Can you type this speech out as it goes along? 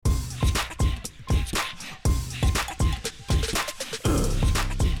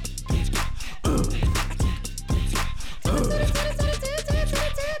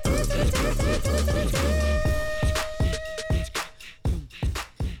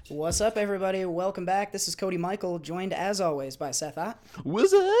What's up, everybody? Welcome back. This is Cody Michael, joined as always by Seth Ott.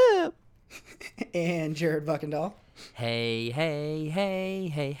 What's up? And Jared Buckendahl. Hey.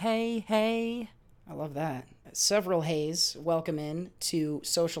 I love that. Several hays. Welcome in to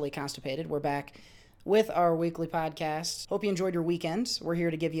Socially Constipated. We're back with our weekly podcast. Hope you enjoyed your weekend. We're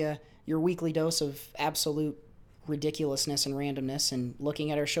here to give you your weekly dose of absolute ridiculousness and randomness. And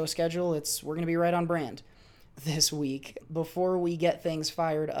looking at our show schedule, we're going to be right on brand this week. Before we get things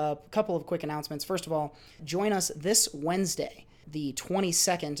fired up, a couple of quick announcements. First of all, join us this Wednesday, the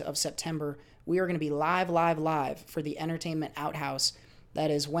 22nd of September. We are going to be live for the Entertainment Outhouse.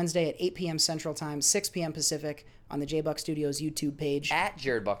 That is Wednesday at 8 p.m. Central Time, 6 p.m. Pacific on the J-Buck Studios YouTube page. At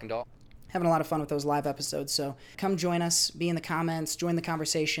Jared Buckendahl. Having a lot of fun with those live episodes, so come join us, be in the comments, join the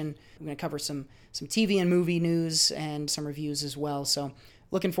conversation. We're going to cover some TV and movie news and some reviews as well, so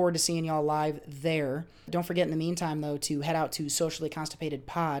looking forward to seeing y'all live there. Don't forget in the meantime, though, to head out to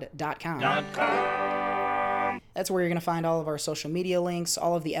sociallyconstipatedpod.com. That's where you're going to find all of our social media links,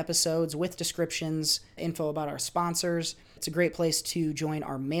 all of the episodes with descriptions, info about our sponsors. It's a great place to join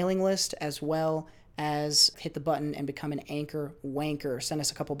our mailing list as well as hit the button and become an Anchor wanker. Send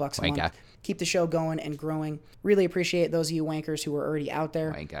us a couple bucks a month. Keep the show going and growing. Really appreciate those of you wankers who are already out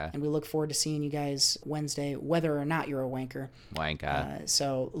there. And we look forward to seeing you guys Wednesday, whether or not you're a wanker.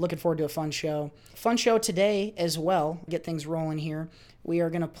 So looking forward to a fun show. Fun show today as well. Get things rolling here. We are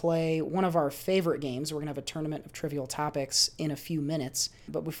going to play one of our favorite games. We're going to have a tournament of trivial topics in a few minutes.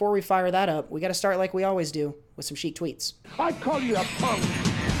 But before we fire that up, we got to start like we always do with some chic tweets. I call you a punk.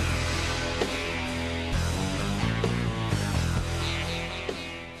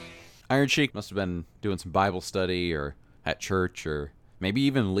 Iron Sheik must have been doing some Bible study or at church or maybe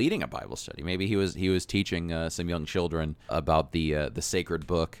even leading a Bible study. Maybe he was teaching some young children about the sacred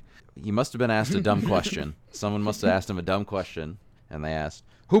book. He must have been asked a dumb question. Someone must have asked him a dumb question, and they asked,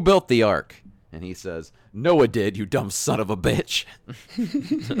 "Who built the ark?" And he says, "Noah did, you dumb son of a bitch."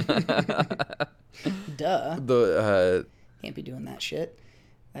 Duh. Can't be doing that shit.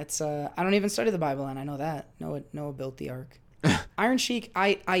 That's I don't even study the Bible, and I know that. Noah built the ark. Iron Sheik,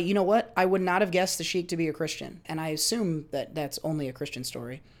 I you know what? I would not have guessed the Sheik to be a Christian, and I assume that that's only a Christian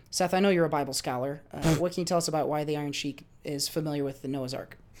story. Seth, I know you're a Bible scholar. What can you tell us about why the Iron Sheik is familiar with the Noah's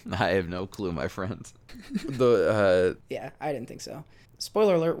Ark? I have no clue, my friend. Yeah, I didn't think so.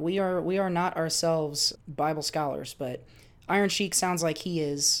 Spoiler alert, we are not ourselves Bible scholars, but Iron Sheik sounds like he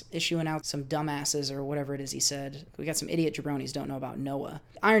is issuing out some dumbasses or whatever it is he said. We got some idiot jabronis don't know about Noah.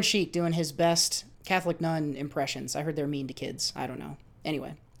 Iron Sheik doing his best Catholic nun impressions. I heard they're mean to kids. I don't know.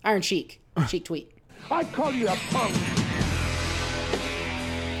 Anyway, Iron Sheik. Sheik tweet. I call you a punk.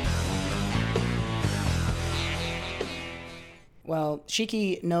 Well,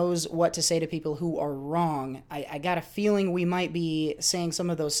 Sheiky knows what to say to people who are wrong. I got a feeling we might be saying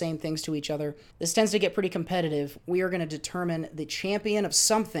some of those same things to each other. This tends to get pretty competitive. We are going to determine the champion of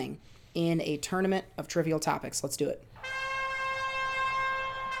something in a tournament of trivial topics. Let's do it.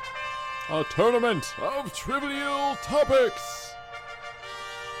 A tournament of trivial topics.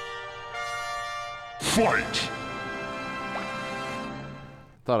 Fight.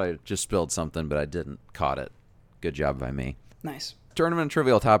 Thought I just spilled something, but I didn't. Caught it. Good job by me. Nice. Tournament of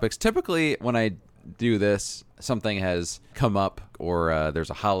trivial topics. Typically, when I do this, something has come up or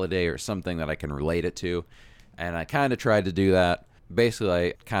there's a holiday or something that I can relate it to. And I kind of tried to do that. Basically,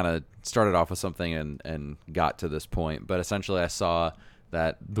 I kind of started off with something and got to this point. But essentially, I saw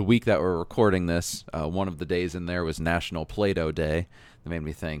that the week that we're recording this, one of the days in there was National Play-Doh Day. That made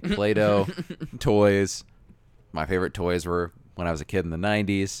me think. Play-Doh, toys. My favorite toys were when I was a kid in the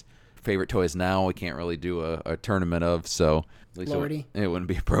 90s. Favorite toys now we can't really do a tournament of, so at least it wouldn't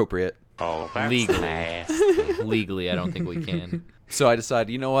be appropriate. Oh, that's Legally, I don't think we can. So I decided,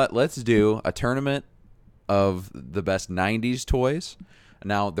 you know what? Let's do a tournament of the best 90s toys.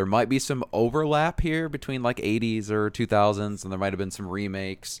 Now, there might be some overlap here between like 80s or 2000s, and there might have been some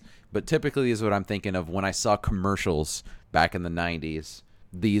remakes. But typically is what I'm thinking of when I saw commercials back in the 90s.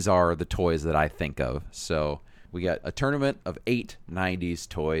 These are the toys that I think of. So we got a tournament of 8 90s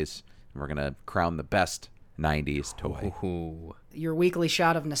toys. And we're going to crown the best 90s toy. Ooh. Your weekly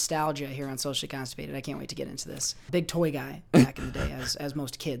shot of nostalgia here on Socially Constipated. I can't wait to get into this. Big toy guy back in the day, as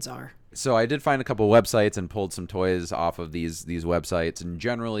most kids are. So I did find a couple websites and pulled some toys off of these websites, and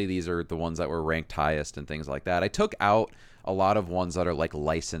generally these are the ones that were ranked highest and things like that. I took out a lot of ones that are like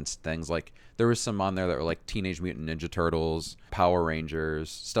licensed things. Like there was some on there that were like Teenage Mutant Ninja Turtles, Power Rangers,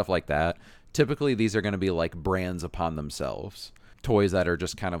 stuff like that. Typically these are going to be like brands upon themselves. Toys that are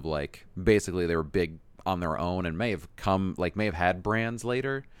just kind of like, basically they were big on their own and may have had brands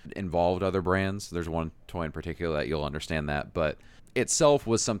later, involved other brands. There's one toy in particular that you'll understand that, but itself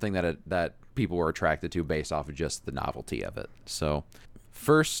was something that people were attracted to based off of just the novelty of it. So,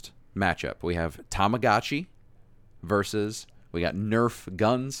 first matchup, we have Tamagotchi versus, we got Nerf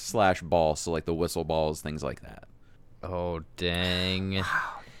guns / balls, so like the whistle balls, things like that. Oh, dang.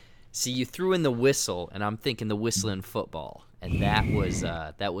 See, you threw in the whistle, and I'm thinking the whistling football. And that was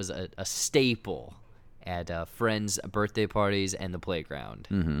a staple at friends' birthday parties and the playground.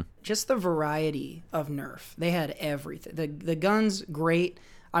 Mm-hmm. Just the variety of Nerf. They had everything. The guns, great.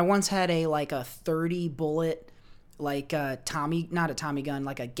 I once had a 30 bullet, not a Tommy gun,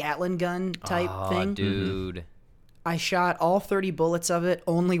 like a Gatling gun type thing. Dude. I shot all 30 bullets of it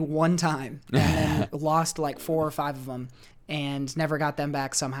only one time, and then lost like 4 or 5 of them, and never got them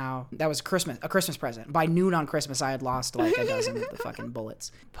back somehow. That was a Christmas present. By noon on Christmas, I had lost like a dozen of the fucking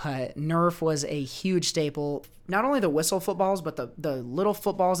bullets. But Nerf was a huge staple. Not only the whistle footballs, but the little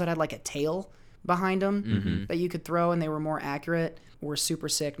footballs that had like a tail behind them that you could throw, and they were more accurate, were super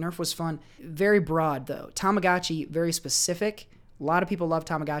sick. Nerf was fun. Very broad, though. Tamagotchi, very specific. A lot of people love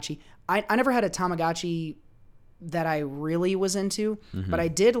Tamagotchi. I never had a Tamagotchi that I really was into, but I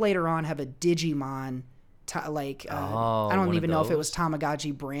did later on have a Digimon. I don't even know if it was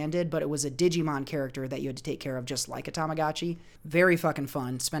Tamagotchi branded, but it was a Digimon character that you had to take care of just like a Tamagotchi. Very fucking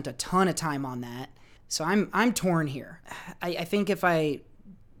fun. Spent a ton of time on that. So I'm torn here. I think to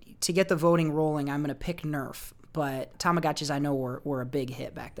get the voting rolling, I'm going to pick Nerf, but Tamagotchis I know were a big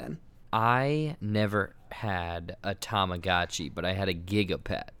hit back then. I never had a Tamagotchi, but I had a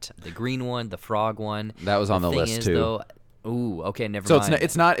Gigapet. The green one, the frog one. That was on the list too. Though, ooh, okay, never so mind.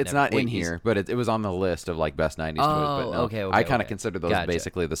 It's not in here, but it was on the list of like best 90s toys. But no, okay, I kind of okay. consider those Gotcha.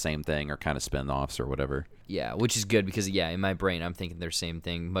 basically the same thing or kind of spin-offs or whatever. Yeah, which is good because, in my brain, I'm thinking they're the same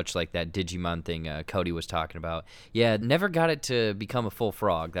thing, much like that Digimon thing Cody was talking about. Yeah, never got it to become a full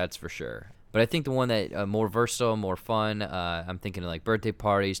frog, that's for sure. But I think the one that more versatile, more fun, I'm thinking of like birthday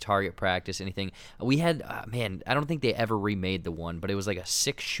parties, target practice, anything. We had, I don't think they ever remade the one, but it was like a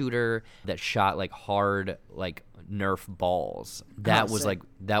 6-shooter that shot like hard, like Nerf balls. That was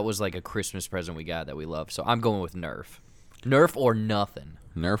like a Christmas present we got that we loved. So I'm going with Nerf. Nerf or nothing.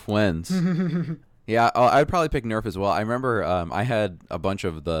 Nerf wins. Yeah, I'd probably pick Nerf as well. I remember I had a bunch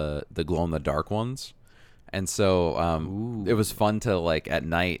of the glow-in-the-dark ones. And so it was fun to, like, at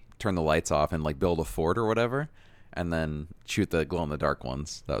night turn the lights off and, like, build a fort or whatever and then shoot the glow-in-the-dark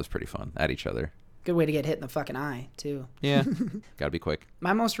ones. That was pretty fun at each other. Good way to get hit in the fucking eye, too. Yeah. Gotta be quick.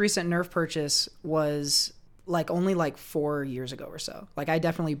 My most recent Nerf purchase was only 4 years ago or so. I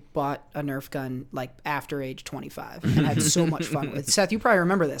definitely bought a Nerf gun after age 25 and had so much fun with it. Seth, you probably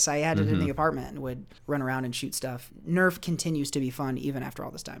remember this. I had it in the apartment and would run around and shoot stuff. Nerf continues to be fun even after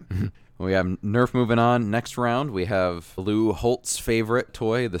all this time. We have Nerf moving on. Next round, we have Lou Holtz's favorite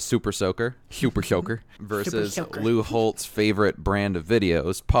toy, the Super Soaker, versus Super Soaker. Lou Holtz's favorite brand of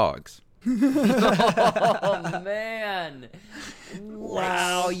videos, Pogs. Oh, man.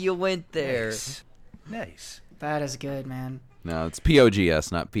 Wow, you went there. Nice. That is good, man. No, it's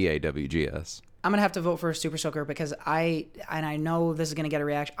POGS, not PAWGS. I'm going to have to vote for a Super Soaker because I know this is going to get a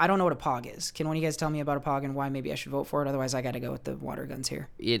reaction. I don't know what a Pog is. Can one of you guys tell me about a Pog and why maybe I should vote for it? Otherwise, I got to go with the water guns here.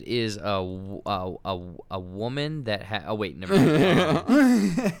 It is a woman that oh, wait, never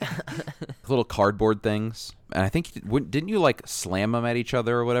mind. Little cardboard things. And I think, didn't you, slam them at each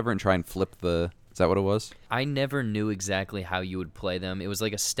other or whatever and try and flip the... Is that what it was? I never knew exactly how you would play them. It was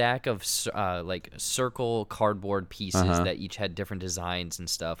like a stack of circle cardboard pieces that each had different designs and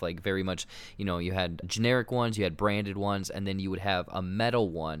stuff. Very much, you had generic ones, you had branded ones, and then you would have a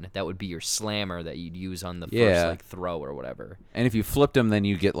metal one that would be your slammer that you'd use on the first throw or whatever. And if you flipped them, then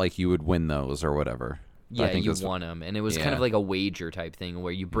you get you would win those or whatever. Yeah, you won them. And it was kind of like a wager type thing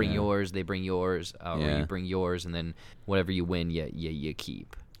where you bring yours, they bring yours, or you bring yours, and then whatever you win, you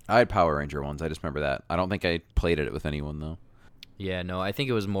keep. I had Power Ranger ones. I just remember that. I don't think I played it with anyone, though. Yeah, no, I think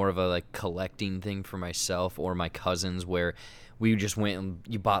it was more of a collecting thing for myself or my cousins where we just went and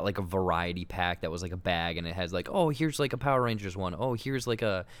you bought a variety pack that was a bag and it has here's a Power Rangers one. Oh, here's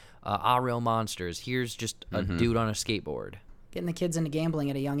a Real Monsters. Here's just a dude on a skateboard. Getting the kids into gambling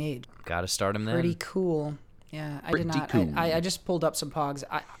at a young age. Got to start them then. Pretty cool. Yeah, I did not. Cool. I just pulled up some Pogs.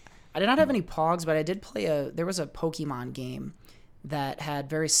 I did not have any Pogs, but I did play there was a Pokemon game that had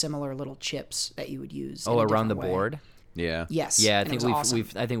very similar little chips that you would use. Oh, in a around the different way. board? Yeah. Yes. Yeah, I and think it was awesome.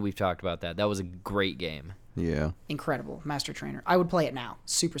 I think we've talked about that. That was a great game. Yeah. Incredible. Master Trainer. I would play it now.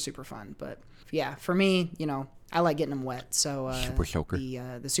 Super, super fun. But yeah, for me, I like getting them wet. So Super Soaker.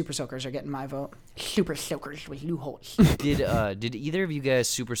 The Super Soakers are getting my vote. Super Soakers with Lou Holtz. Did either of you guys,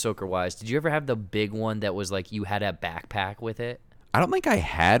 Super Soaker wise, did you ever have the big one that was you had a backpack with it? I don't think I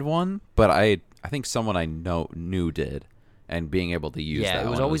had one, but I think someone I knew did. and being able to use Yeah, that it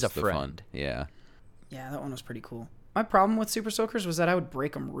was one always a the fun. friend. Yeah. Yeah, that one was pretty cool. My problem with Super Soakers was that I would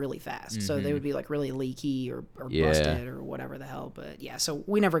break them really fast. So they would be like really leaky or Yeah. busted or whatever the hell. But yeah, so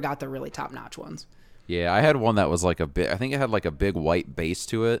we never got the really top-notch ones. Yeah, I had one that was like I think it had like a big white base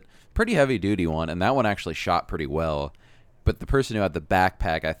to it. Pretty heavy duty one, and that one actually shot pretty well. But the person who had the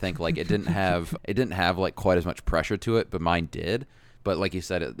backpack, I think like it didn't have like quite as much pressure to it, but mine did. But like you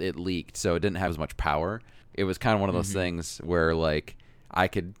said, it leaked, so it didn't have as much power. It was kind of one of those things where like I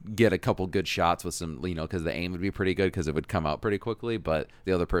could get a couple good shots with some, because the aim would be pretty good because it would come out pretty quickly, but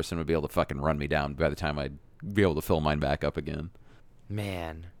the other person would be able to fucking run me down by the time I'd be able to fill mine back up again.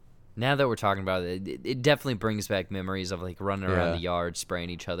 Man, now that we're talking about it, it definitely brings back memories of like running around Yeah. the yard, spraying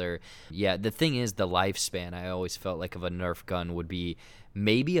each other. Yeah, the thing is, the lifespan I always felt like of a Nerf gun would be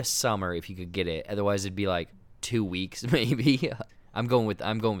maybe a summer if you could get it. Otherwise, it'd be like 2 weeks maybe. I'm going with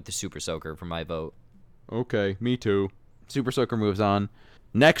the Super Soaker for my vote. Okay, me too. Super Soaker moves on.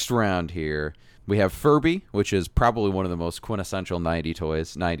 Next round here, we have Furby, which is probably one of the most quintessential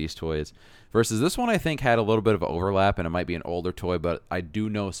 90s toys, versus this one I think had a little bit of overlap, and it might be an older toy, but I do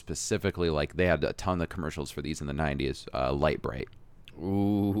know specifically, like, they had a ton of commercials for these in the 90s, Light Bright.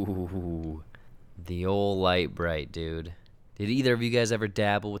 Ooh, the old Light Bright, dude. Did either of you guys ever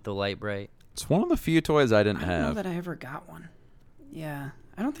dabble with the Light Bright? It's one of the few toys I didn't I don't know have. that I ever got one. Yeah,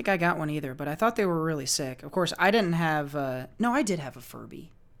 I don't think I got one either, but I thought they were really sick. Of course, I didn't have... No, I did have a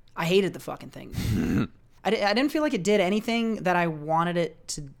Furby. I hated the fucking thing. I didn't feel like it did anything that I wanted it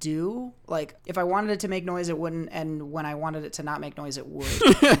to do. Like, if I wanted it to make noise, it wouldn't, and when I wanted it to not make noise, it would.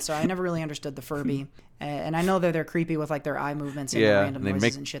 And so I never really understood the Furby. And I know that they're creepy with, like, their eye movements and the Yeah, random they noises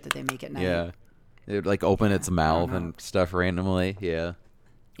make- and shit that they make at night. Yeah. It would, like, open its mouth and stuff randomly. Yeah.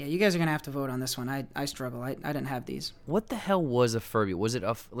 Yeah, you guys are going to have to vote on this one. I struggle. I didn't have these. What the hell was a Furby? Was it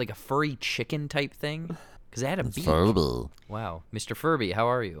like a furry chicken type thing? Because it had a beak. Wow. Mr. Furby, how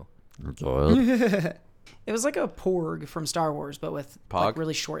are you? It was like a Porg from Star Wars, but with like, Pog?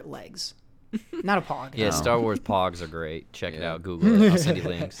 really short legs. Not a Pog. Yeah, no. Star Wars Pogs are great. Check it out. Google it. I'll send you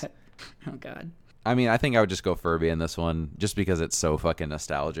links. Oh, God. I mean, I think I would just go Furby in this one, just because it's so fucking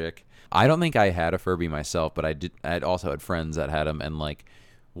nostalgic. I don't think I had a Furby myself, but I also had friends that had them, and like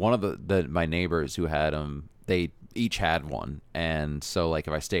one of my neighbors who had them, they each had one, and so like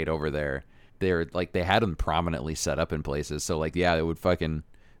if I stayed over there, they had them prominently set up in places, so like yeah, it would fucking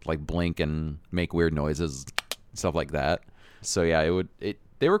like blink and make weird noises, stuff like that. So yeah,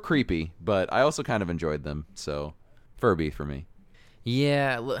 they were creepy, but I also kind of enjoyed them. So Furby for me.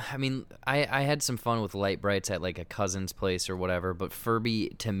 Yeah, I mean, I had some fun with Light Brights at like a cousin's place or whatever, but Furby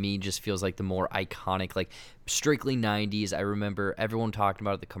to me just feels like the more iconic, like strictly 90s. I remember everyone talking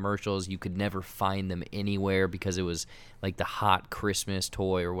about it, the commercials. You could never find them anywhere because it was like the hot Christmas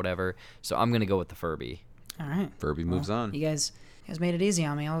toy or whatever. So I'm going to go with the Furby. All right. Furby moves on. You guys made it easy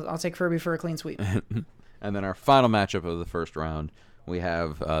on me. I'll take Furby for a clean sweep. And then our final matchup of the first round, we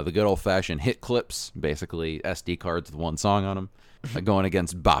have the good old-fashioned hit clips, basically SD cards with one song on them, going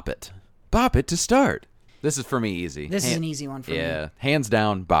against Bop It. Bop It to start. This is for me easy. This is an easy one for me. Yeah, hands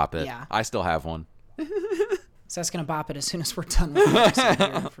down, Bop It. Yeah. I still have one. So that's going to bop it as soon as we're done with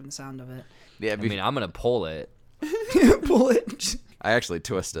it from the sound of it. Yeah, I mean, I'm going to pull it. Pull it. I actually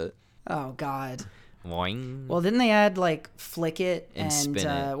twist it. Oh, God. Boing. Well, didn't they add, like, flick it And spin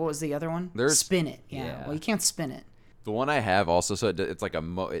it. what was the other one? There's- Spin it. Yeah. Yeah. Well, you can't spin it. The one I have also, so it's like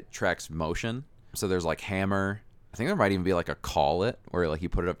it tracks motion. So there's like hammer. I think there might even be like a call it, where like you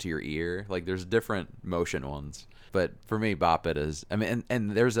put it up to your ear. Like there's different motion ones. But for me, Bop It is. I mean,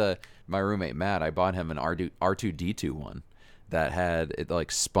 and there's my roommate Matt. I bought him an R2D2 one that had it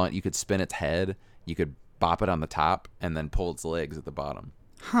like spun. You could spin its head. You could bop it on the top and then pull its legs at the bottom.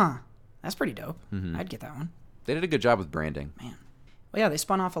 Huh. That's pretty dope. Mm-hmm. I'd get that one. They did a good job with branding. Man. Well, yeah, they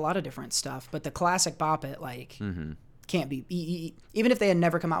spun off a lot of different stuff, but the classic Bop It, like, can't be... even if they had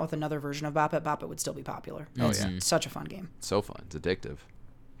never come out with another version of Bop It would still be popular. It's such a fun game. So fun. It's addictive.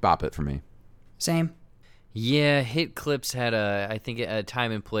 Bop It for me. Same. Yeah, hit clips had I think a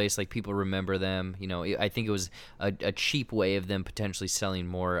time and place. Like people remember them. You know, I think it was a cheap way of them potentially selling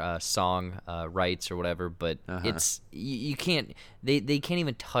more song rights or whatever. But it's you can't. They can't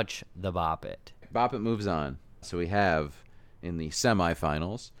even touch the Bop It. Bop It moves on. So we have in the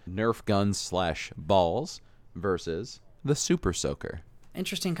semifinals Nerf guns / balls versus the Super Soaker.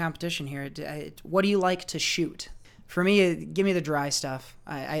 Interesting competition here. What do you like to shoot? For me, give me the dry stuff.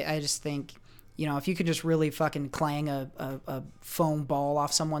 I just think, you know, if you could just really fucking clang a foam ball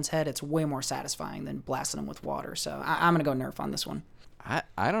off someone's head, it's way more satisfying than blasting them with water. So I'm going to go Nerf on this one.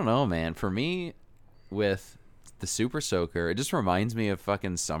 I don't know, man. For me, with the Super Soaker, it just reminds me of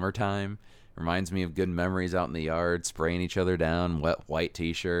fucking summertime Reminds me of good memories out in the yard, spraying each other down, wet white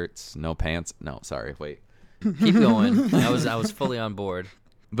t-shirts, no pants. No, sorry, wait. Keep going. I was fully on board.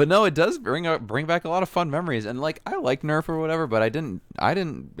 But no, it does bring back a lot of fun memories. And like, I like Nerf or whatever, but I didn't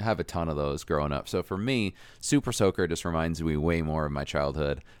have a ton of those growing up. So for me, Super Soaker just reminds me way more of my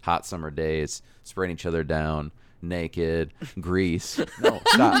childhood. Hot summer days, spraying each other down, naked, grease. No,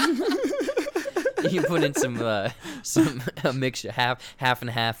 stop. You put in some a mixture, half and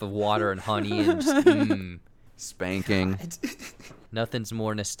half of water and honey, and just, Spanking. nothing's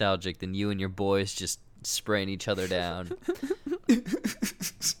more nostalgic than you and your boys just spraying each other down.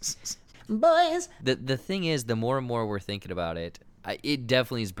 Boys. The thing is, the more and more we're thinking about it, it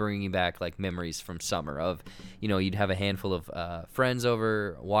definitely is bringing back like memories from summer of, you'd have a handful of friends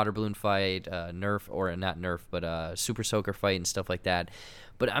over, water balloon fight, Nerf, or not Nerf, but Super Soaker fight and stuff like that.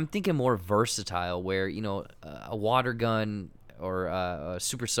 But I'm thinking more versatile where, a water gun or a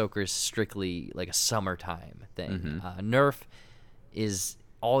Super Soaker is strictly like a summertime thing. Nerf is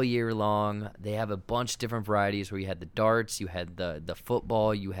all year long. They have a bunch of different varieties where you had the darts, you had the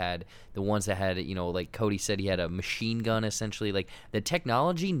football, you had the ones that had, like Cody said, he had a machine gun essentially. Like the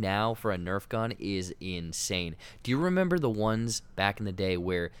technology now for a Nerf gun is insane. Do you remember the ones back in the day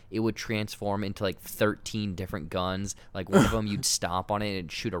where it would transform into like 13 different guns? Like one of them you'd stomp on it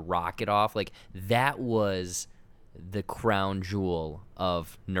and shoot a rocket off. Like that was the crown jewel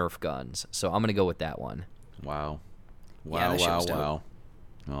of Nerf guns. So I'm going to go with that one. Wow. Yeah, that shit was dope. Wow.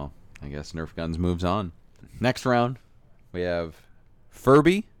 Well, I guess Nerf Guns moves on. Next round, we have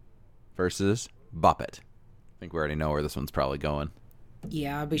Furby versus Bop It. I think we already know where this one's probably going.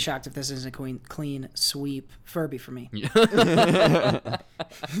 Yeah, I'd be shocked if this isn't a clean sweep. Furby for me. Wait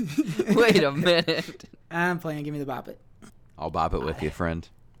a minute. I'm playing Give Me the Bop It. I'll bop it with you, friend.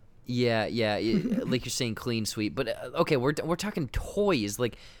 Yeah, like you're saying, clean sweep. But okay, we're talking toys.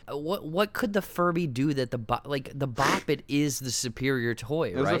 Like, what could the Furby do that the Bop It is the superior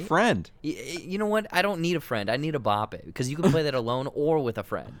toy, As right? a friend. You know what? I don't need a friend. I need a Bop It because you can play that alone or with a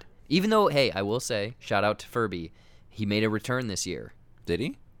friend. Even though, hey, I will say, shout out to Furby, he made a return this year. Did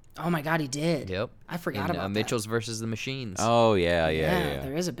he? Oh my God, he did. Yep. I forgot about that. Mitchell's versus the Machines. Oh yeah.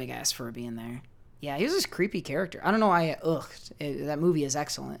 There is a big ass Furby in there. Yeah, he was this creepy character. I don't know. That movie is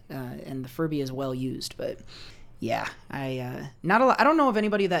excellent, and the Furby is well used. But yeah, not a lot. I don't know of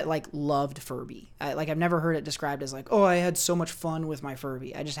anybody that like loved Furby. I've never heard it described as like, oh, I had so much fun with my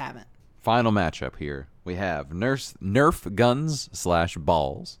Furby. I just haven't. Final matchup here. We have Nerf Guns /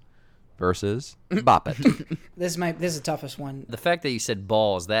 Balls versus Bop It. This is the toughest one. The fact that you said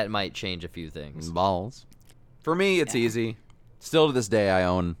balls, that might change a few things. Balls. For me, it's easy. Still to this day, I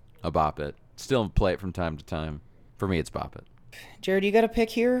own a Bop It. Still play it from time to time. For me, it's Bop It. Jared, you got a pick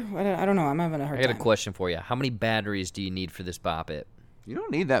here? I don't know. I'm having a hard I got time. a question for you. How many batteries do you need for this Bop It? You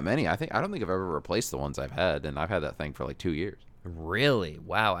don't need that many. I don't think I've ever replaced the ones I've had, and I've had that thing for like 2 years. Really?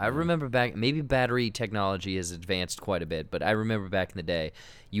 Wow. I remember back, maybe battery technology has advanced quite a bit, but I remember back in the day,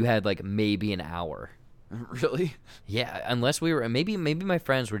 you had like maybe an hour. Really? Yeah, unless we were, maybe my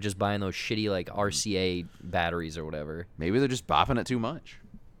friends were just buying those shitty like RCA batteries or whatever. Maybe they're just bopping it too much.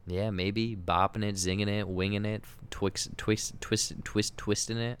 Yeah, maybe bopping it, zinging it, winging it, twisting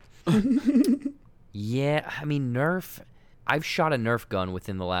it. Yeah, I mean Nerf. I've shot a Nerf gun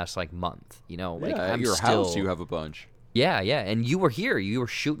within the last like month. Like at I'm your still, house, you have a bunch. Yeah, and you were here. You were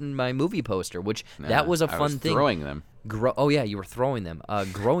shooting my movie poster, which that was a fun I was thing. Throwing them. Oh yeah, you were throwing them.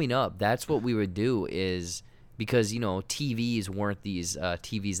 Growing up, that's what we would do is because TVs weren't these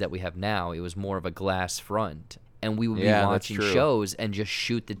TVs that we have now. It was more of a glass front, and we would be watching shows and just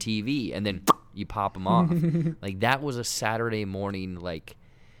shoot the TV, and then you pop them off. Like that was a Saturday morning, like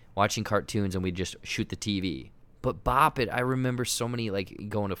watching cartoons, and we'd just shoot the TV. But Bop It, I remember so many, like,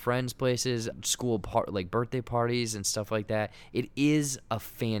 going to friends' places, school, like, birthday parties and stuff like that. It is a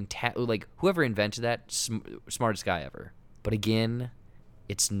fantastic, like, whoever invented that, smartest guy ever. But again,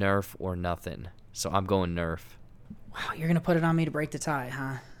 it's Nerf or nothing. So I'm going Nerf. Wow, you're going to put it on me to break the tie,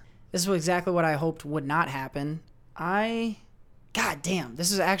 huh? This is exactly what I hoped would not happen. God damn,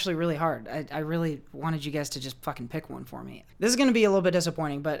 this is actually really hard. I really wanted you guys to just fucking pick one for me. This is going to be a little bit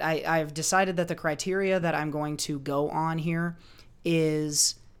disappointing, but I've decided that the criteria that I'm going to go on here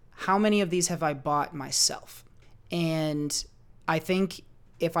is how many of these have I bought myself? And I think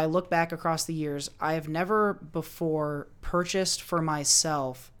if I look back across the years, I have never before purchased for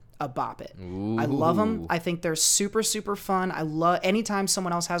myself a Bop It. Ooh. I love them. I think they're super, super fun. I love anytime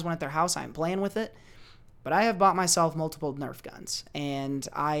someone else has one at their house, I'm playing with it. But I have bought myself multiple Nerf guns, and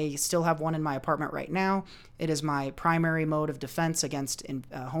I still have one in my apartment right now. It is my primary mode of defense against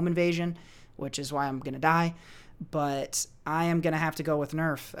home invasion, which is why I'm going to die. but I am going to have to go with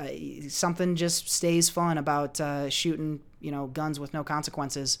Nerf. Something just stays fun about shooting, guns with no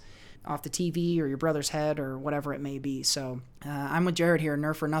consequences off the TV or your brother's head or whatever it may be. So I'm with Jared here,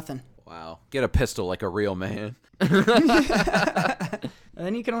 Nerf or nothing. Wow. Get a pistol like a real man.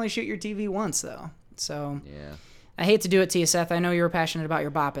 Then you can only shoot your TV once, though. So Yeah. I hate to do it to you, Seth. I know you were passionate about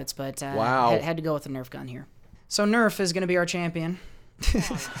your Bop Its, but Wow. had to go with the Nerf gun here. So Nerf is going to be our champion. For 3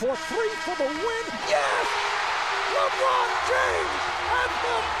 for the win. Yes! LeBron James at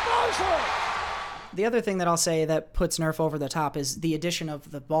the buzzer! The other thing that I'll say that puts Nerf over the top is the addition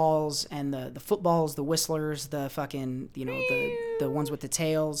of the balls and the footballs, the whistlers, the fucking, the ones with the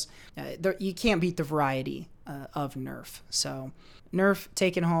tails. You can't beat the variety of Nerf. So Nerf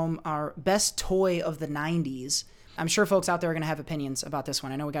taking home our best toy of the 90s. I'm sure folks out there are going to have opinions about this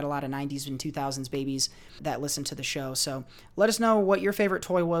one. I know we got a lot of 90s and 2000s babies that listen to the show. So let us know what your favorite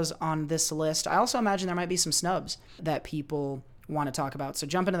toy was on this list. I also imagine there might be some snubs that people want to talk about. So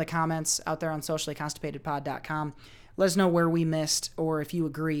jump into the comments out there on sociallyconstipatedpod.com. Let us know where we missed or if you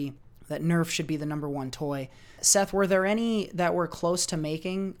agree that Nerf should be the number one toy. Seth, were there any that were close to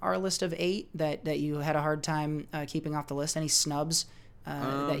making our list of 8 that you had a hard time keeping off the list? Any snubs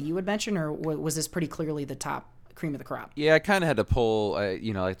that you would mention, or was this pretty clearly the top cream of the crop? Yeah, I kind of had to pull, I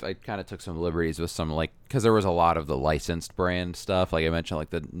kind of took some liberties with some, because there was a lot of the licensed brand stuff. Like I mentioned, like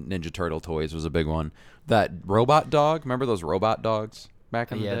the Ninja Turtle toys was a big one. That robot dog, remember those robot dogs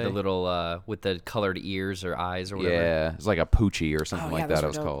back in the day? Yeah, the little, with the colored ears or eyes or whatever. Yeah, it's like a Poochie or something like that it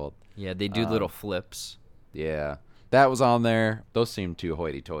was dope. called. Yeah, they do little flips. Yeah, that was on there. Those seemed too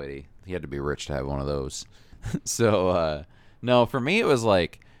hoity-toity. He had to be rich to have one of those. So, no, for me, it was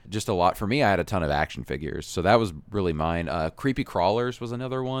just a lot. For me, I had a ton of action figures, so that was really mine. Creepy crawlers was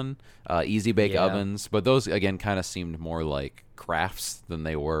another one. Easy bake ovens, but those again kind of seemed more like crafts than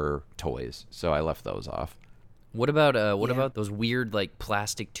they were toys, so I left those off. What about about those weird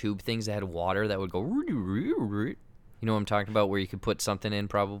plastic tube things that had water that would go? You know what I'm talking about? Where you could put something in,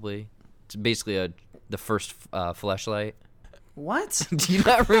 probably. It's basically the first fleshlight. What? Do you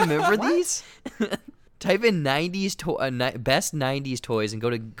not remember these? Type in 90s best 90s toys and go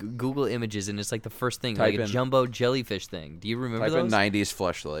to Google Images, and it's like the first thing, like a jumbo jellyfish thing. Do you remember Type those? in 90s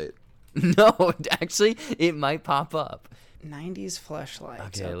fleshlight. No, actually, it might pop up. 90s fleshlights.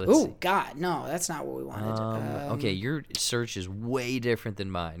 Okay, let's oh see. God, no, that's not what we wanted. Okay, your search is way different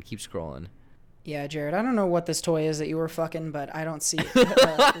than mine. Keep scrolling. Yeah, Jared, I don't know what this toy is that you were fucking, but I don't see it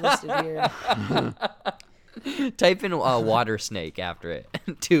listed here. Type in water snake after it.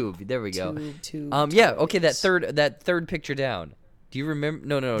 Tube. There we go. Tube yeah. Okay. toys. That third picture down. Do you remember?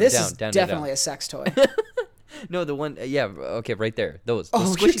 No. This down, is down, definitely down. a sex toy. No, the one. Yeah. Okay. Right there. Those.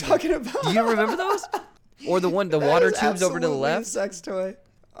 Oh, squishy you're things. talking about? Do you remember those? Or the water tubes over to the left. Sex toy.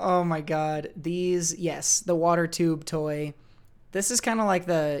 Oh my God. These, yes, the water tube toy. This is kind of like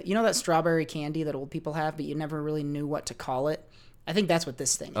that strawberry candy that old people have, but you never really knew what to call it. I think that's what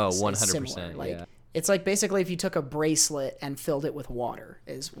this thing is. Oh, 100%. yeah. It's like basically if you took a bracelet and filled it with water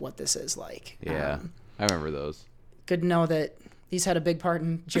is what this is like. Yeah, I remember those. Good to know that these had a big part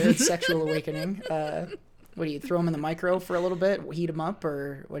in Jared's sexual awakening. What do you throw them in the micro for a little bit, heat them up,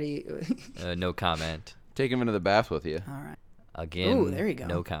 or what do you? No comment. Take him into the bath with you. All right. Again. Ooh, there you go.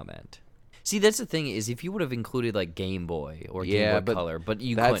 No comment. See, that's the thing is if you would have included Game Boy or Game Boy Color, but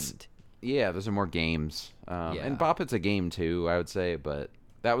you couldn't. Yeah, those are more games. Yeah. And Bop It's a game too, I would say, but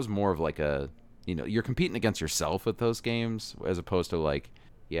that was more of you're competing against yourself with those games as opposed to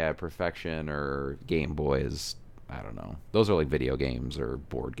Perfection or Game Boy is, I don't know. Those are like video games or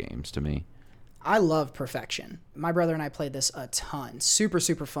board games to me. I love Perfection. My brother and I played this a ton. Super,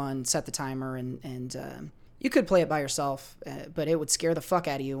 super fun. Set the timer and you could play it by yourself, but it would scare the fuck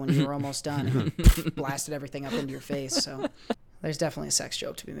out of you when you were almost done and blasted everything up into your face. So there's definitely a sex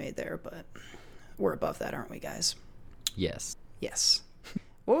joke to be made there, but we're above that, aren't we, guys? Yes. Yes.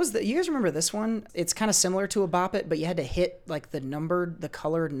 What was you guys remember this one? It's kind of similar to a Bop It, but you had to hit the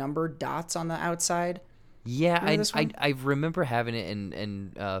colored numbered dots on the outside. Yeah, Remember I remember having it,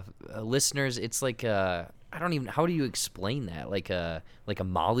 and listeners, it's like I don't even. How do you explain that? Like a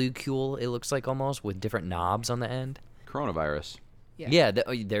molecule. It looks like almost with different knobs on the end. Coronavirus. Yeah.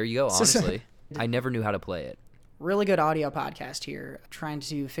 There you go. Honestly, I never knew how to play it. Really good audio podcast here, trying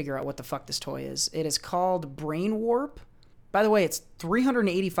to figure out what the fuck this toy is. It is called Brain Warp. By the way, it's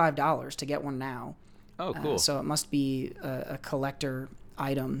 $385 to get one now. Oh, cool. So it must be a collector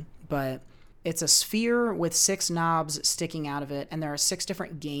item, but it's a sphere with 6 knobs sticking out of it, and there are 6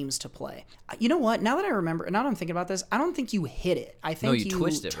 different games to play. You know what? Now that I remember, now that I'm thinking about this, I don't think you hit it. I think you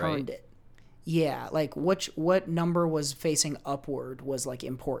twist it, turned right? it. Yeah, what number was facing upward was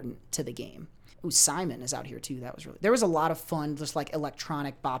important to the game. Ooh, Simon is out here too. There was a lot of fun, just like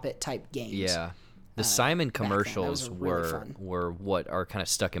electronic Bop It type games. Yeah. The Simon then. That commercials was really fun. were what are kind of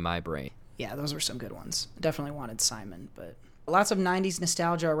stuck in my brain. Yeah, those were some good ones. Definitely wanted Simon, but lots of 90s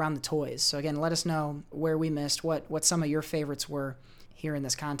nostalgia around the toys. So again, let us know where we missed, what some of your favorites were here in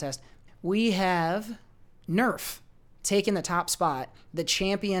this contest. We have Nerf taking the top spot, the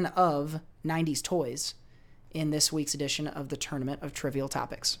champion of 90s toys in this week's edition of the Tournament of Trivial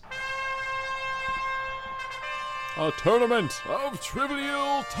Topics. A tournament of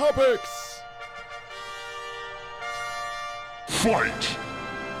trivial topics. Fight!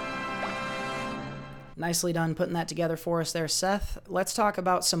 Nicely done putting that together for us there, Seth. Let's talk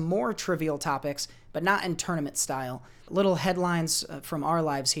about some more trivial topics, but not in tournament style. Little headlines from our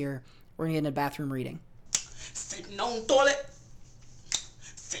lives here. We're going to get into bathroom reading. Sitting on toilet.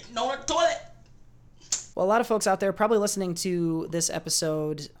 Sitting on a toilet. Well, a lot of folks out there probably listening to this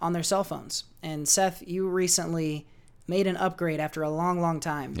episode on their cell phones. And Seth, you recently made an upgrade after a long, long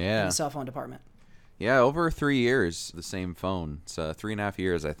time in the cell phone department. Yeah, over 3 years, the same phone. It's 3.5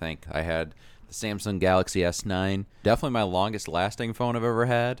 years, I think. I had the Samsung Galaxy S9. Definitely my longest lasting phone I've ever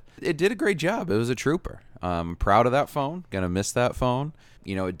had. It did a great job. It was a trooper. I'm proud of that phone. Gonna miss that phone.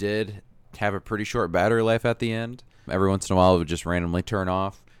 You know, it did have a pretty short battery life at the end. Every once in a while, it would just randomly turn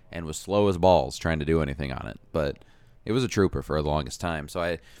off and was slow as balls trying to do anything on it. But it was a trooper for the longest time.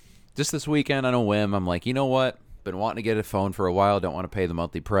 So just this weekend on a whim, I'm like, you know what? Been wanting to get a phone for a while. Don't want to pay the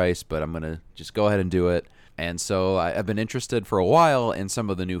monthly price, but I'm going to just go ahead and do it. And so I've been interested for a while in some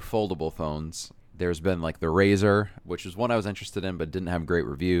of the new foldable phones. There's been like the Razr, which is one I was interested in but didn't have great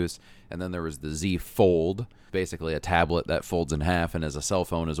reviews. And then there was the Z Fold, basically a tablet that folds in half and is a cell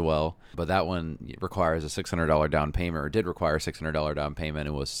phone as well. But that one requires a $600 down payment, or did require a $600 down payment.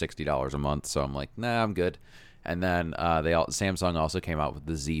 It was $60 a month. So I'm like, nah, I'm good. And then Samsung also came out with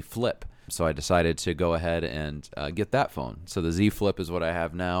the Z Flip. So I decided to go ahead and get that phone. So the Z Flip is what I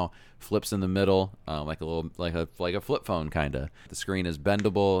have now. Flips in the middle, like a flip phone kind of. The screen is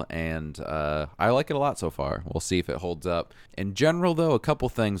bendable, and I like it a lot so far. We'll see if it holds up. In general, though, a couple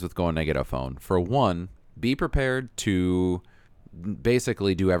things with going to get a phone. For one, be prepared to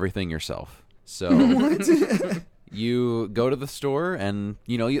basically do everything yourself. So you go to the store, and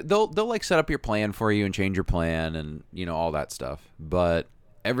they'll like set up your plan for you and change your plan, and all that stuff. But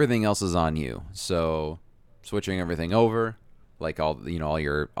everything else is on you. So switching everything over, like all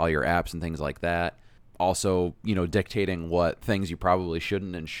your apps and things like that. Also, dictating what things you probably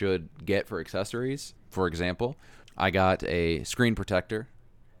shouldn't and should get for accessories. For example, I got a screen protector,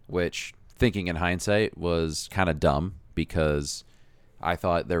 which, thinking in hindsight, was kind of dumb because I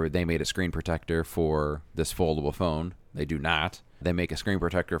thought they made a screen protector for this foldable phone. They do not. They make a screen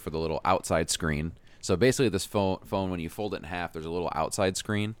protector for the little outside screen. So basically this phone, when you fold it in half, there's a little outside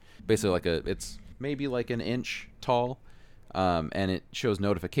screen. Basically it's maybe like an inch tall. And it shows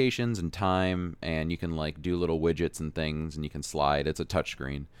notifications and time, and you can like do little widgets and things, and you can slide. It's a touch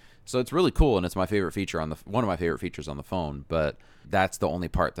screen. So it's really cool, and it's my favorite feature one of my favorite features on the phone, but that's the only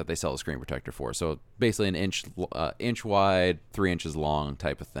part that they sell a screen protector for. So basically an inch wide, 3 inches long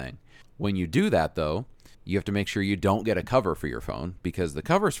type of thing. When you do that, though, you have to make sure you don't get a cover for your phone, because the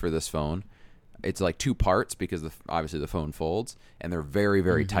covers for this phone, it's like two parts, because obviously the phone folds, and they're very,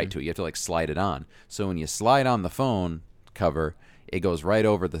 very tight to it. You have to like slide it on. So when you slide on the phone cover, it goes right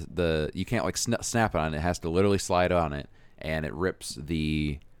over the you can't like snap it on it. It has to literally slide on it, and it rips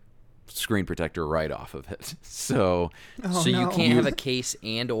the screen protector right off of it. So You can't have a case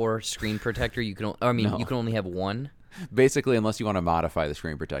and or screen protector. You can you can only have one. Basically, unless you want to modify the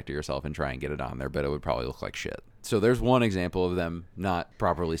screen protector yourself and try and get it on there, but it would probably look like shit. So there's one example of them not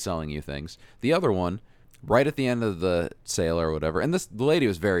properly selling you things. The other one, right at the end of the sale or whatever, and the lady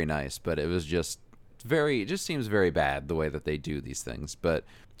was very nice, but it was just it just seems very bad the way that they do these things. But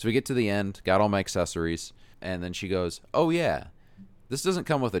so we get to the end, got all my accessories, and then she goes, "Oh yeah, this doesn't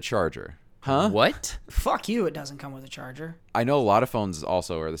come with a charger." Huh? What? Fuck you, it doesn't come with a charger. I know a lot of phones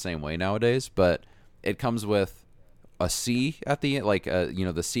also are the same way nowadays, but it comes with a C at the end, like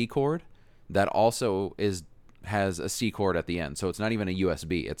the C cord that also has a C cord at the end. So it's not even a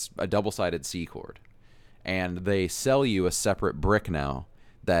USB, it's a double-sided C cord. And they sell you a separate brick now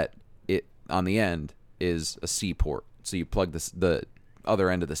that on the end is a C port. So you plug the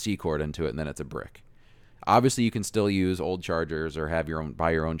other end of the C cord into it, and then it's a brick. Obviously, you can still use old chargers or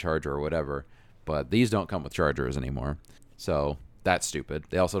buy your own charger or whatever, but these don't come with chargers anymore. So that's stupid.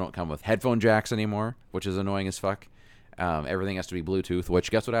 They also don't come with headphone jacks anymore, which is annoying as fuck. Everything has to be Bluetooth,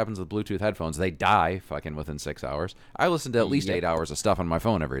 which guess what happens with Bluetooth headphones? They die fucking within 6 hours. I listen to at least 8 hours of stuff on my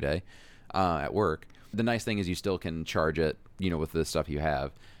phone every day at work. The nice thing is you still can charge it, with the stuff you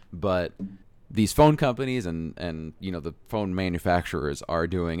have. But these phone companies and you know, the phone manufacturers are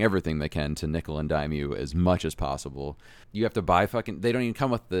doing everything they can to nickel and dime you as much as possible. You have to buy they don't even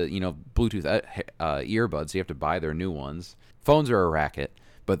come with the, you know, Bluetooth earbuds. You have to buy their new ones. Phones are a racket.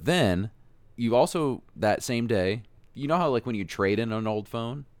 But then you also, that same day, you know how like when you trade in an old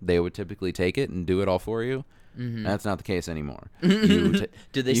phone, they would typically take it and do it all for you? Mm-hmm. That's not the case anymore. Did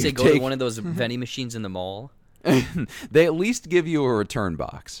they say go to one of those vending machines in the mall? They at least give you a return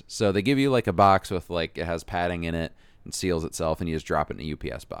box. So they give you like a box with like, it has padding in it and seals itself, and you just drop it in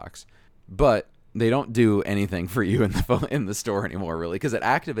a UPS box. But they don't do anything for you in the store anymore, really, because it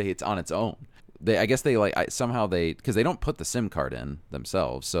activates on its own. I guess they because they don't put the SIM card in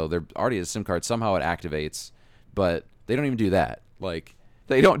themselves, so they're already a SIM card. Somehow it activates, but they don't even do that. Like,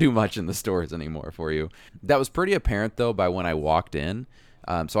 they don't do much in the stores anymore for you. That was pretty apparent though by when I walked in.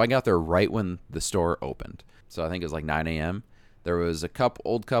 So I got there right when the store opened. So I think it was like 9 a.m. There was a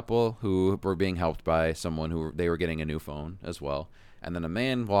old couple who were being helped by someone who they were getting a new phone as well. And then a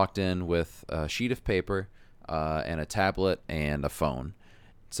man walked in with a sheet of paper and a tablet and a phone.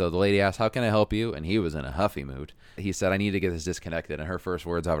 So the lady asked, "How can I help you?" And he was in a huffy mood. He said, "I need to get this disconnected." And her first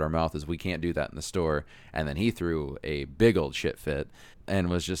words out of her mouth is, "We can't do that in the store." And then he threw a big old shit fit and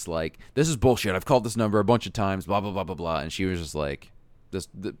was just like, "This is bullshit. I've called this number a bunch of times, blah, blah, blah, blah, blah." And she was just like,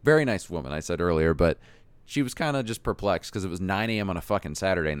 very nice woman, I said earlier, but she was kind of just perplexed because it was 9 a.m. on a fucking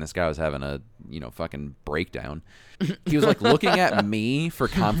Saturday and this guy was having a, you know, fucking breakdown. He was like looking at me for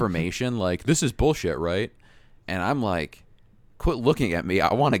confirmation, like, "This is bullshit, right?" And I'm like, "Quit looking at me.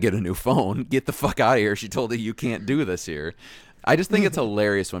 I want to get a new phone. Get the fuck out of here." She told me, "You can't do this here." I just think it's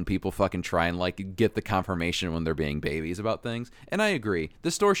hilarious when people fucking try and like get the confirmation when they're being babies about things. And I agree.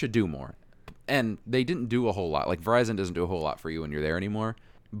 The store should do more. And they didn't do a whole lot. Like Verizon doesn't do a whole lot for you when you're there anymore.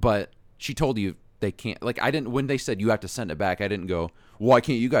 But she told you they can't. Like I didn't, when they said you have to send it back, I didn't go, "Why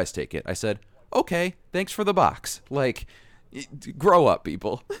can't you guys take it?" I said, "Okay, thanks for the box." Like, grow up,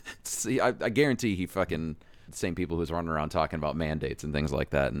 people. See, I guarantee he fucking... same people who's running around talking about mandates and things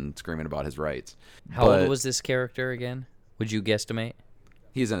like that and screaming about his rights. How old was this character again? Would you guesstimate?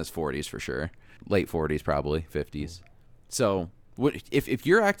 He's in his 40s for sure. Late 40s, probably 50s. So if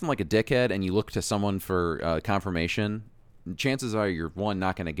you're acting like a dickhead and you look to someone for confirmation, chances are you're, one,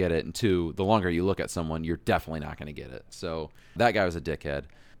 not going to get it, and two, the longer you look at someone, you're definitely not going to get it. So that guy was a dickhead.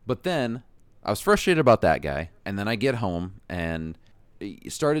 But then I was frustrated about that guy, and then I get home and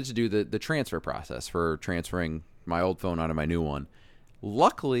started to do the transfer process for transferring my old phone onto my new one.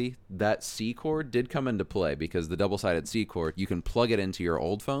 Luckily, that C cord did come into play because the double-sided C cord, you can plug it into your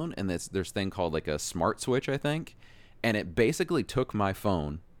old phone, and there's a thing called like a smart switch, I think, and it basically took my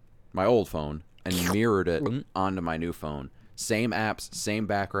phone, my old phone, and mirrored it onto my new phone. Same apps, same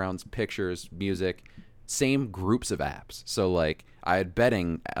backgrounds, pictures, music, same groups of apps. So like I had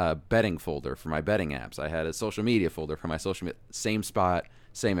betting folder for my betting apps. I had a social media folder for my social media. Same spot,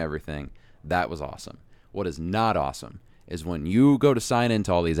 same everything. That was awesome. What is not awesome is when you go to sign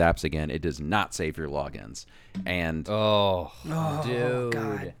into all these apps again, it does not save your logins. And dude,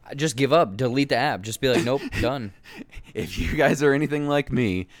 God. Just give up. Delete the app. Just be like, nope, done. if you guys are anything like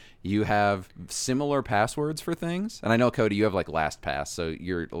me, you have similar passwords for things. And I know, Cody, you have like LastPass, so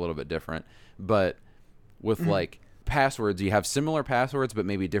you're a little bit different. But with like passwords, you have similar passwords, but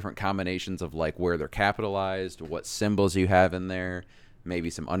maybe different combinations of like where they're capitalized, what symbols you have in there, maybe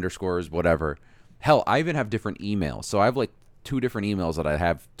some underscores, whatever. Hell, I even have different emails. So I have like 2 different emails that I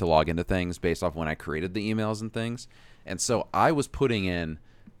have to log into things based off when I created the emails and things. And so I was putting in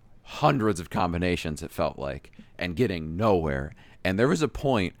hundreds of combinations, it felt like, and getting nowhere. And there was a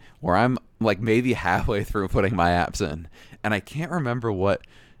point where I'm like maybe halfway through putting my apps in, and I can't remember what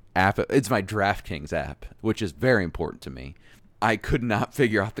app. It's my DraftKings app, which is very important to me. I could not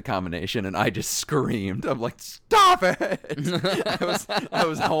figure out the combination, and I just screamed. I'm like, "Stop it!" I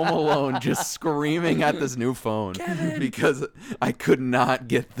was home alone, just screaming at this new phone because I could not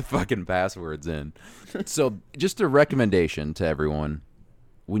get the fucking passwords in. So, just a recommendation to everyone: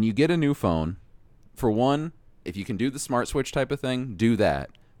 when you get a new phone, for one, if you can do the smart switch type of thing, do that.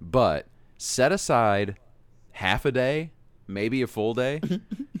 But set aside half a day, maybe a full day,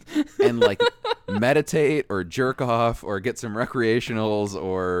 and like meditate or jerk off or get some recreationals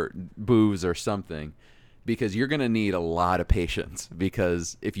or booze or something, because you're going to need a lot of patience,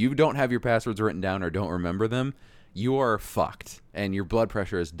 because if you don't have your passwords written down or don't remember them, you are fucked, and your blood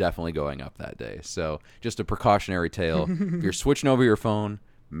pressure is definitely going up that day. So just a precautionary tale. If you're switching over your phone,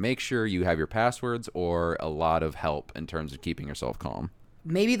 make sure you have your passwords or a lot of help in terms of keeping yourself calm.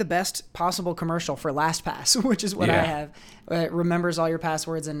 maybe the best possible commercial for LastPass, which is what I have. It remembers all your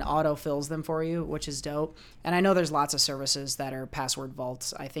passwords and auto-fills them for you, which is dope. And I know there's lots of services that are password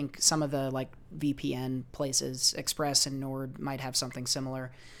vaults. I think some of the like VPN places, Express and Nord, might have something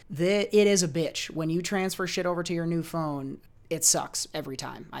similar. It is a bitch. When you transfer shit over to your new phone, it sucks every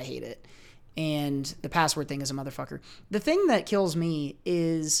time. I hate it. And the password thing is a motherfucker. The thing that kills me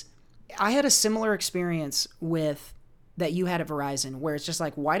is I had a similar experience with that you had at Verizon, where it's just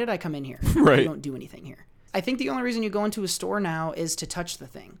like, why did I come in here? Right. You don't do anything here. I think the only reason you go into a store now is to touch the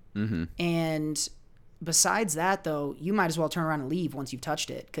thing. Mm-hmm. And besides that, though, you might as well turn around and leave once you've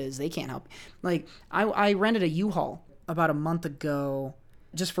touched it, because they can't help. Like, I rented a U-Haul about a month ago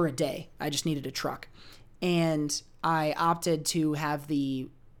just for a day. I just needed a truck. And I opted to have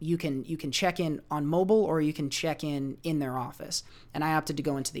you can check in on mobile, or you can check in their office. And I opted to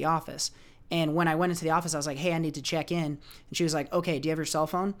go into the office. And when I went into the office, I was like, hey, I need to check in. And she was like, okay, do you have your cell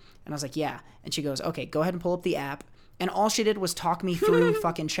phone? And I was like, yeah. And she goes, okay, go ahead and pull up the app. And all she did was talk me through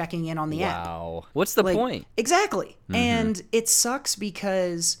fucking checking in on the app. Wow. What's the point? Exactly. Mm-hmm. And it sucks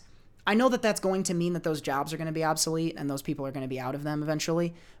because I know that that's going to mean that those jobs are going to be obsolete and those people are going to be out of them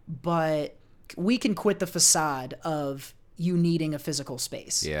eventually. But we can quit the facade of you needing a physical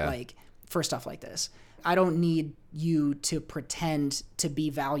space. Yeah. Like, for stuff like this. I don't need you to pretend to be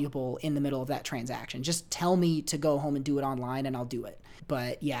valuable in the middle of that transaction. Just tell me to go home and do it online and I'll do it.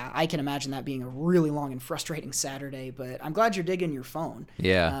 But yeah, I can imagine that being a really long and frustrating Saturday, but I'm glad you're digging your phone.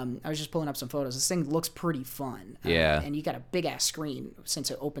 Yeah. I was just pulling up some photos. This thing looks pretty fun. Yeah. And you got a big ass screen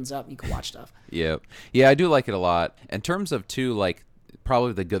since it opens up and you can watch stuff. Yep. Yeah, I do like it a lot. In terms of too, like,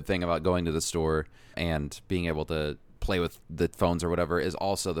 probably the good thing about going to the store and being able to play with the phones or whatever is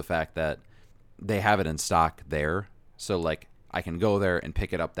also the fact that they have it in stock there. So like I can go there and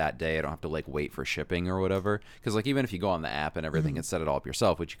pick it up that day. I don't have to like wait for shipping or whatever. Because like even if you go on the app and everything and set it all up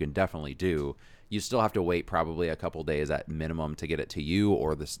yourself, which you can definitely do, you still have to wait probably a couple days at minimum to get it to you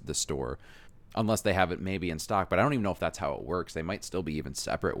or the store. Unless they have it maybe in stock, but I don't even know if that's how it works. They might still be even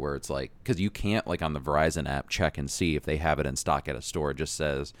separate where it's like, because you can't like on the Verizon app check and see if they have it in stock at a store. It just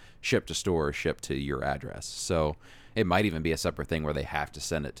says ship to store, ship to your address. So it might even be a separate thing where they have to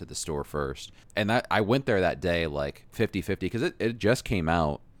send it to the store first. And that I went there that day like 50-50 because it just came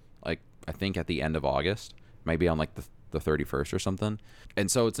out like I think at the end of August, maybe on like the 31st or something. And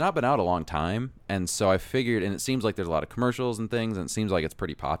so it's not been out a long time. And so I figured, and it seems like there's a lot of commercials and things, and it seems like it's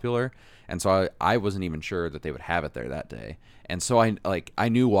pretty popular. And so I wasn't even sure that they would have it there that day. And so I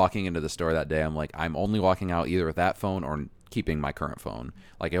knew walking into the store that day, I'm like, I'm only walking out either with that phone or keeping my current phone.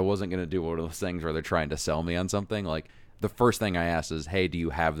 Like I wasn't going to do one of those things where they're trying to sell me on something. Like the first thing I asked is, hey, do you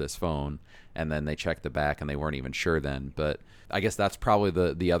have this phone? And then they checked the back and they weren't even sure then. But I guess that's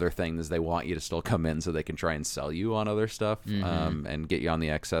probably the other thing is they want you to still come in so they can try and sell you on other stuff and get you on the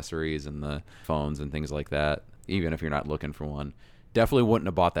accessories and the phones and things like that, even if you're not looking for one. Definitely wouldn't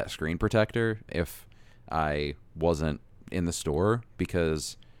have bought that screen protector if I wasn't in the store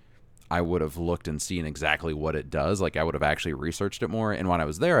because I would have looked and seen exactly what it does. Like I would have actually researched it more. And when I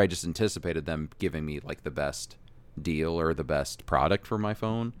was there, I just anticipated them giving me like the best deal or the best product for my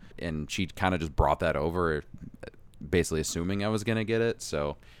phone. And she kind of just brought that over, basically assuming I was going to get it.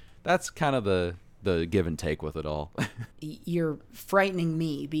 So that's kind of the give and take with it all. You're frightening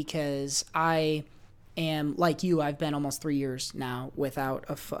me because I am like you. I've been almost 3 years now without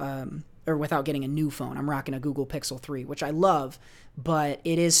without getting a new phone. I'm rocking a Google Pixel 3, which I love, but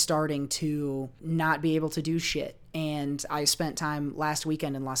it is starting to not be able to do shit. And I spent time last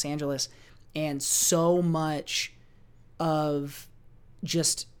weekend in Los Angeles, and so much of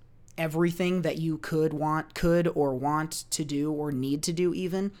just everything that you could want to do or need to do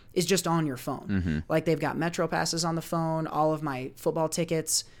even is just on your phone. Mm-hmm. Like they've got Metro passes on the phone. All of my football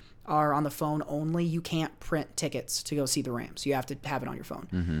tickets are on the phone only. You can't print tickets to go see the Rams. You have to have it on your phone.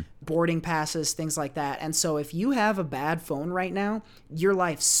 Mm-hmm. Boarding passes, things like that. And so if you have a bad phone right now, your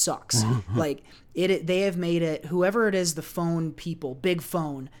life sucks. Like they have made it, whoever it is, the phone people, big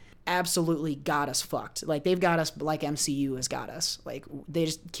phone, absolutely got us fucked. Like they've got us like MCU has got us. Like they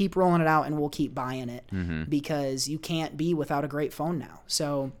just keep rolling it out and we'll keep buying it because you can't be without a great phone now.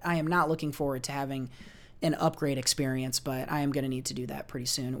 So I am not looking forward to having an upgrade experience, but I am going to need to do that pretty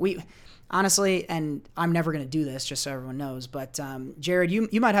soon. We honestly, and I'm never going to do this just so everyone knows, but Jared, you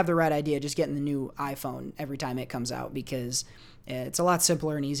might have the right idea just getting the new iPhone every time it comes out because it's a lot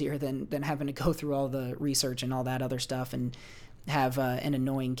simpler and easier than having to go through all the research and all that other stuff. And have an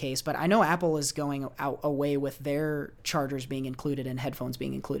annoying case. But I know Apple is going away with their chargers being included and headphones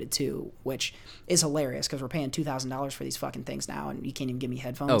being included too, which is hilarious because we're paying $2,000 for these fucking things now, and you can't even give me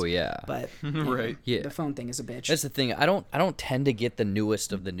headphones. Oh yeah, But Right. yeah. the phone thing is a bitch. That's the thing. I don't tend to get the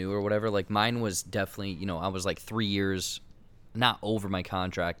newest of the new or whatever. Like mine was definitely, I was like 3 years not over my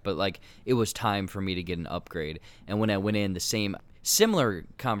contract, but like it was time for me to get an upgrade. And when I went in, similar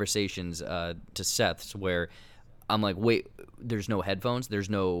conversations to Seth's where I'm like, wait, there's no headphones, there's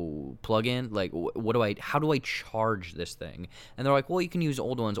no plug-in. Like, how do I charge this thing? And they're like, well, you can use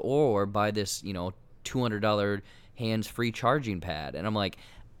old ones or buy this, $200 hands-free charging pad. And I'm like,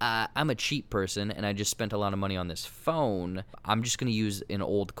 I'm a cheap person, and I just spent a lot of money on this phone. I'm just going to use an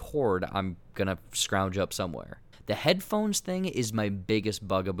old cord I'm going to scrounge up somewhere. The headphones thing is my biggest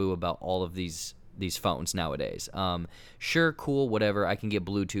bugaboo about all of these phones nowadays. Sure, cool, whatever. I can get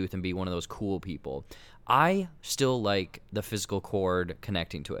Bluetooth and be one of those cool people. I still like the physical cord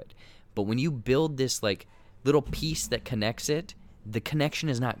connecting to it. But when you build this like little piece that connects it, the connection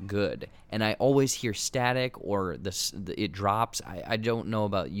is not good, and I always hear static or it drops. I don't know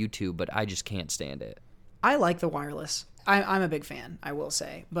about YouTube, but I just can't stand it. I like the wireless. I'm a big fan, I will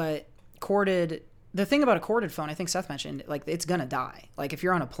say. But corded, the thing about a corded phone, I think Seth mentioned, like it's gonna die. Like if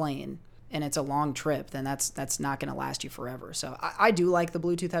you're on a plane and it's a long trip, then that's not gonna last you forever. So I do like the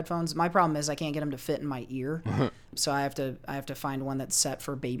Bluetooth headphones. My problem is I can't get them to fit in my ear, so I have to find one that's set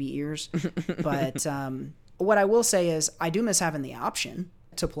for baby ears. But what I will say is I do miss having the option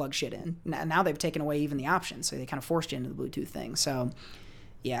to plug shit in. Now they've taken away even the option, so they kind of forced you into the Bluetooth thing. So,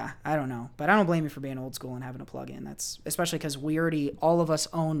 yeah, I don't know. But I don't blame you for being old school and having a plug-in. That's especially because all of us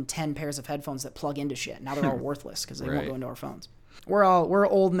own 10 pairs of headphones that plug into shit. Now they're all worthless because they won't go into our phones. We're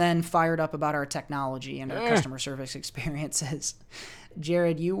old men fired up about our technology and our customer service experiences.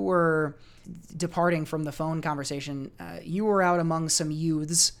 Jared, you were departing from the phone conversation. You were out among some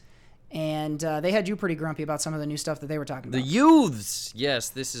youths, and they had you pretty grumpy about some of the new stuff that they were talking about. The youths! Yes,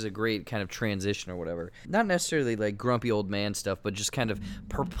 this is a great kind of transition or whatever. Not necessarily like grumpy old man stuff, but just kind of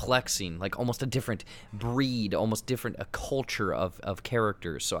perplexing, like almost a different breed, almost different a culture of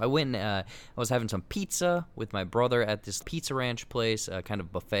characters. So I went and I was having some pizza with my brother at this pizza ranch place, kind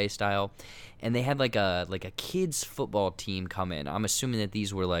of buffet style, and they had like a kids football team come in. I'm assuming that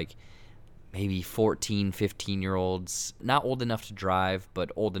these were like maybe 14, 15-year-olds, not old enough to drive, but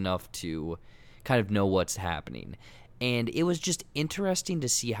old enough to kind of know what's happening. And it was just interesting to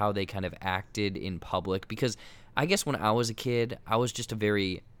see how they kind of acted in public, because I guess when I was a kid, I was just a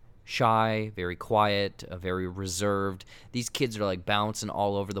very shy, very quiet, very reserved. These kids are like bouncing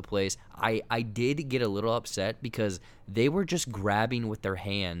all over the place. I did get a little upset because they were just grabbing with their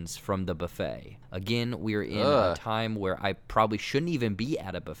hands from the buffet. Again, we're in a time where I probably shouldn't even be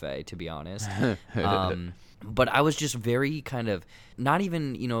at a buffet, to be honest. But I was just very kind of, not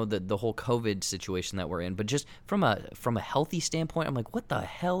even, the whole COVID situation that we're in, but just from a healthy standpoint, I'm like, what the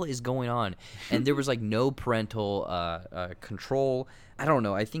hell is going on? And there was like no parental control. I don't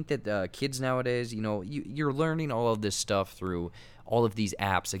know. I think that kids nowadays, you're learning all of this stuff through all of these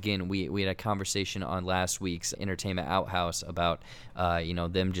apps. Again, we had a conversation on last week's Entertainment Outhouse about,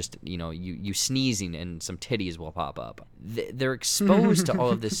 them just, you sneezing and some titties will pop up. They're exposed to all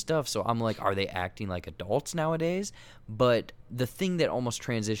of this stuff. So I'm like, are they acting like adults nowadays? But the thing that almost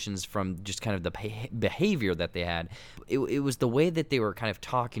transitions from just kind of the behavior that they had, it was the way that they were kind of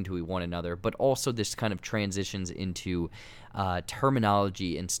talking to one another, but also this kind of transitions into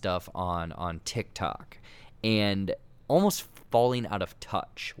terminology and stuff on TikTok. And almost falling out of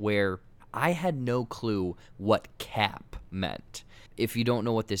touch, where I had no clue what cap meant. If you don't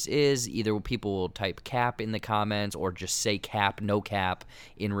know what this is, either people will type cap in the comments or just say cap, no cap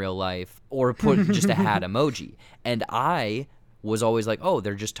in real life, or put just a hat emoji. And I was always like, oh,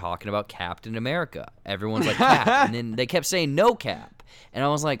 they're just talking about Captain America. Everyone's like cap. And then they kept saying no cap. And I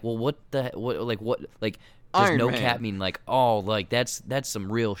was like, well, does Iron no Man. cap mean like, oh, like that's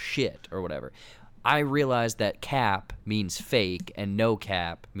some real shit or whatever? I realized that cap means fake and no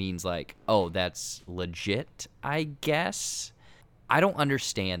cap means like, oh, that's legit, I guess. I don't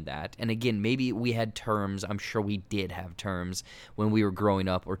understand that. And again, maybe we had terms, I'm sure we did have terms when we were growing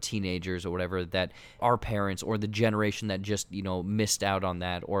up or teenagers or whatever, that our parents or the generation that just, missed out on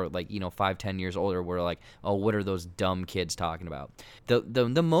that, or like, 5-10 years older, were like, oh, what are those dumb kids talking about?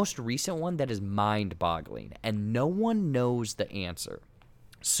 The most recent one that is mind-boggling, and no one knows the answer.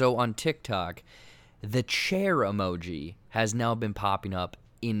 So on TikTok, the chair emoji has now been popping up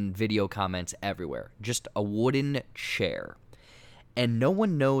in video comments everywhere. Just a wooden chair. And no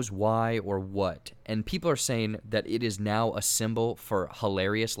one knows why or what. And people are saying that it is now a symbol for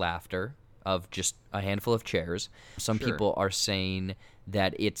hilarious laughter. of just a handful of chairs. Some Sure. people are saying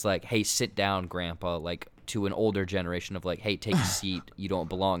that it's like, hey, sit down, grandpa, like to an older generation of like, hey, take a seat, you don't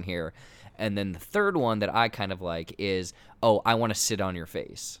belong here. And then the third one that I kind of like is, oh, I want to sit on your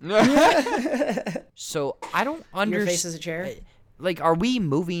face. So I don't understand. Your face is a chair? Like, are we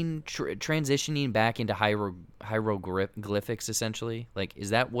moving, transitioning back into hieroglyphics, essentially? Like,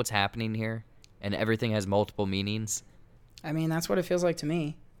 is that what's happening here? And everything has multiple meanings? I mean, that's what it feels like to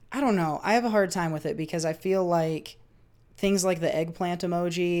me. I don't know. I have a hard time with it because I feel like things like the eggplant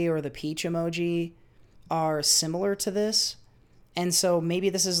emoji or the peach emoji are similar to this. And so maybe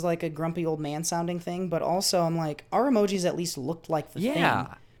this is like a grumpy old man sounding thing, but also I'm like, our emojis at least looked like the thing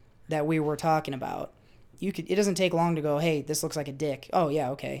that we were talking about. It doesn't take long to go, hey, this looks like a dick. Oh,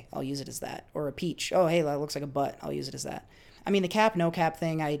 yeah, okay, I'll use it as that. Or a peach. Oh, hey, that looks like a butt. I'll use it as that. I mean, the cap, no cap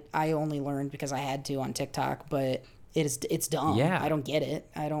thing, I only learned because I had to on TikTok, but it's dumb. Yeah. I don't get it.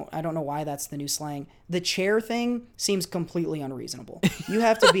 I don't know why that's the new slang. The chair thing seems completely unreasonable. You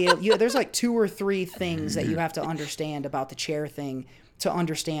have to be there's like 2 or 3 things that you have to understand about the chair thing to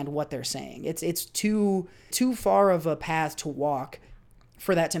understand what they're saying. It's too far of a path to walk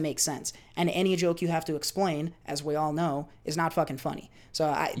for that to make sense. And any joke you have to explain, as we all know, is not fucking funny. So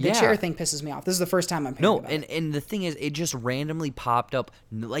the chair thing pisses me off. This is the first time I'm hearing about it. And the thing is, it just randomly popped up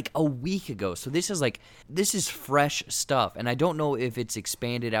like a week ago. So this is fresh stuff. And I don't know if it's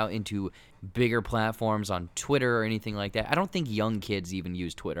expanded out into bigger platforms on Twitter or anything like that. I don't think young kids even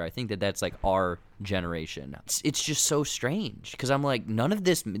use Twitter. I think that's like our generation. It's just so strange because I'm like, none of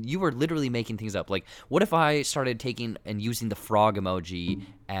this, you were literally making things up. Like, what if I started taking and using the frog emoji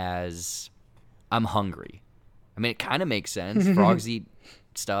as I'm hungry? I mean, it kind of makes sense. Frogs eat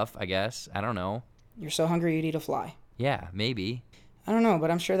stuff, I guess. I don't know. You're so hungry you'd eat a fly. Yeah, maybe. I don't know,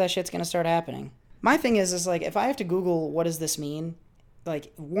 but I'm sure that shit's going to start happening. My thing is like, if I have to Google what does this mean,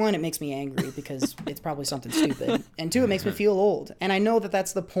 like, 1, it makes me angry because it's probably something stupid. And 2, it makes me feel old. And I know that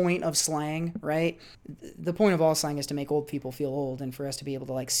that's the point of slang, right? The point of all slang is to make old people feel old and for us to be able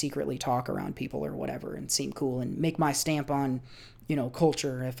to, like, secretly talk around people or whatever and seem cool and make my stamp on,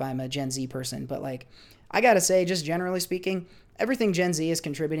 culture if I'm a Gen Z person. But, like, I gotta say, just generally speaking, everything Gen Z is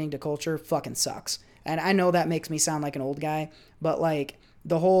contributing to culture fucking sucks. And I know that makes me sound like an old guy, but, like,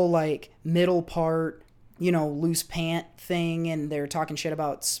 the whole, like, middle part, loose pant thing, and they're talking shit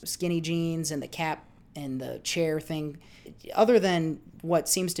about skinny jeans and the cap and the chair thing. Other than what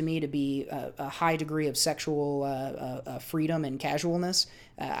seems to me to be a high degree of sexual freedom and casualness,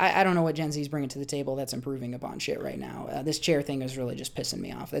 I don't know what Gen Z's bringing to the table that's improving upon shit right now. This chair thing is really just pissing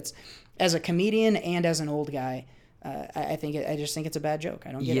me off. It's, as a comedian and as an old guy, I just think it's a bad joke.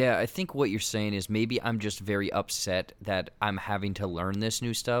 I don't get it. Yeah, I think what you're saying is maybe I'm just very upset that I'm having to learn this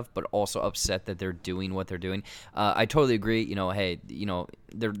new stuff, but also upset that they're doing what they're doing. I totally agree. Hey,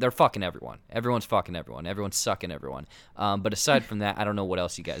 they're fucking everyone. Everyone's fucking everyone. Everyone's sucking everyone. But aside from that, I don't know what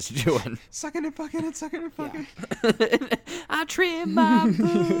else you guys are doing. Sucking and fucking and sucking and fucking. Yeah. I trim my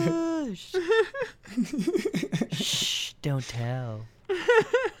bush. Shh, don't tell.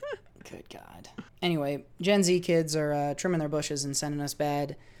 Good God. Anyway, Gen Z kids are trimming their bushes and sending us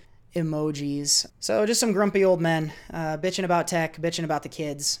bad emojis. So just some grumpy old men bitching about tech, bitching about the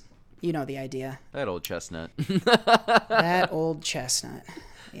kids. You know the idea. That old chestnut. That old chestnut.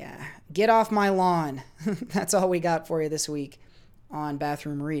 Yeah. Get off my lawn. That's all we got for you this week on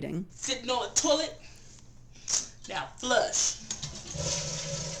Bathroom Reading. Sitting on the toilet. Now flush.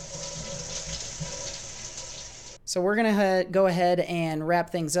 So we're going to go ahead and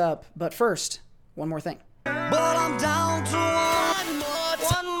wrap things up. But first, one more thing. But I'm down to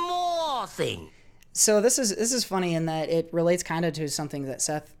one more thing. So this is funny in that it relates kind of to something that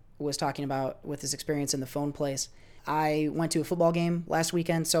Seth was talking about with his experience in the phone place. I went to a football game last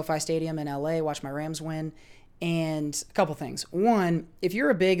weekend, SoFi Stadium in LA, watched my Rams win, and a couple things. One, if you're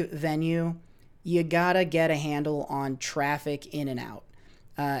a big venue, you gotta get a handle on traffic in and out.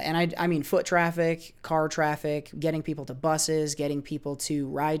 And I mean foot traffic, car traffic, getting people to buses, getting people to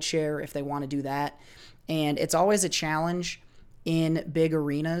rideshare if they want to do that. And it's always a challenge in big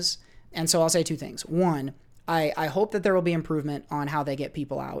arenas. And so I'll say 2 things. One, I hope that there will be improvement on how they get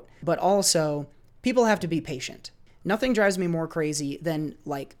people out. But also, people have to be patient. Nothing drives me more crazy than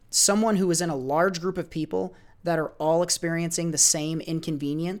like someone who is in a large group of people that are all experiencing the same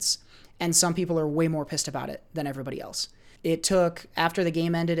inconvenience. And some people are way more pissed about it than everybody else. It took, after the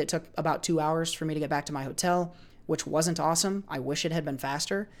game ended, it took about 2 hours for me to get back to my hotel, which wasn't awesome. I wish it had been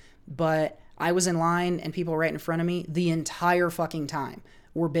faster, but I was in line and people right in front of me the entire fucking time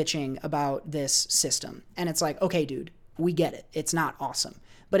were bitching about this system. And it's like, okay, dude, we get it. It's not awesome,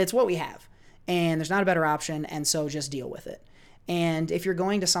 but it's what we have and there's not a better option. And so just deal with it. And if you're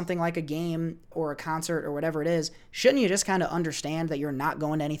going to something like a game or a concert or whatever it is, shouldn't you just kind of understand that you're not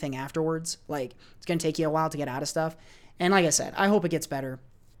going to anything afterwards? Like, it's going to take you a while to get out of stuff. And like I said, I hope it gets better.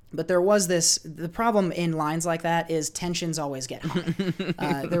 But there was the problem in lines like that is tensions always get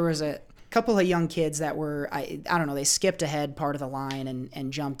high. There was a couple of young kids that were, I don't know, they skipped ahead part of the line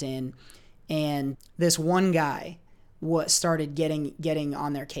and jumped in. And this one guy started getting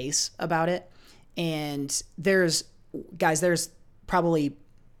on their case about it. And there's probably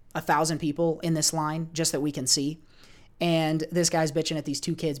 1,000 people in this line just that we can see. And this guy's bitching at these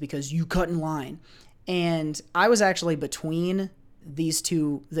two kids because you cut in line. And I was actually between these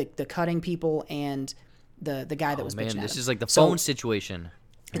two, the cutting people and the guy that was bitching at him. This is like the phone situation.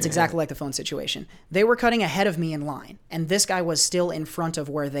 It's exactly like the phone situation. They were cutting ahead of me in line, and this guy was still in front of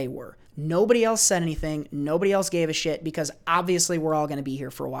where they were. Nobody else said anything. Nobody else gave a shit because obviously we're all going to be here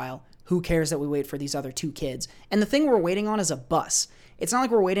for a while. Who cares that we wait for these other two kids? And the thing we're waiting on is a bus. It's not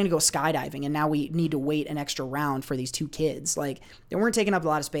like we're waiting to go skydiving and now we need to wait an extra round for these two kids. Like, they weren't taking up a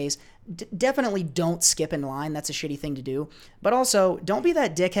lot of space. Definitely don't skip in line. That's a shitty thing to do. But also, don't be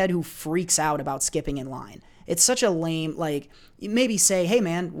that dickhead who freaks out about skipping in line. It's such a lame, like, maybe say, hey,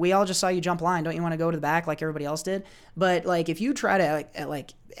 man, we all just saw you jump line. Don't you want to go to the back like everybody else did? But, like, if you try to,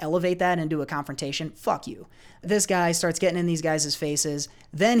 like elevate that into a confrontation, fuck you. This guy starts getting in these guys' faces.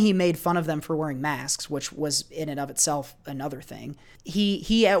 Then he made fun of them for wearing masks, which was in and of itself another thing.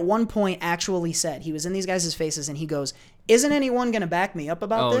 He at one point actually said, he was in these guys' faces and he goes, isn't anyone going to back me up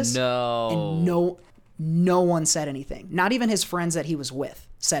about this? Oh, no. And no one said anything. Not even his friends that he was with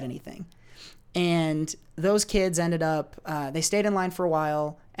said anything. And those kids ended up, they stayed in line for a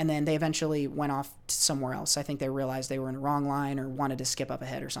while, and then they eventually went off to somewhere else. I think they realized they were in the wrong line or wanted to skip up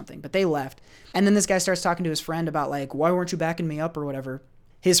ahead or something. But they left. And then this guy starts talking to his friend about, like, why weren't you backing me up or whatever?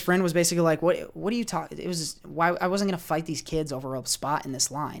 His friend was basically like, what are you talking? It was just, why I wasn't going to fight these kids over a spot in this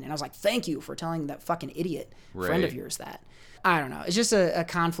line. And I was like, thank you for telling that fucking idiot friend of yours that. I don't know. It's just a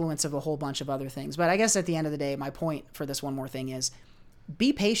confluence of a whole bunch of other things. But I guess at the end of the day, my point for this one more thing is,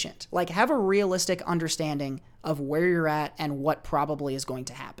 be patient. Like, have a realistic understanding of where you're at and what probably is going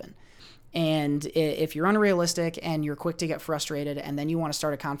to happen. And if you're unrealistic and you're quick to get frustrated and then you want to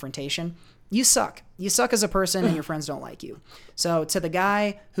start a confrontation, you suck. You suck as a person and your friends don't like you. So to the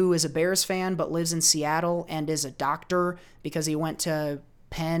guy who is a Bears fan but lives in Seattle and is a doctor because he went to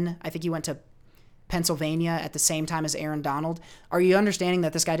Penn, I think he went to Pennsylvania at the same time as Aaron Donald, are you understanding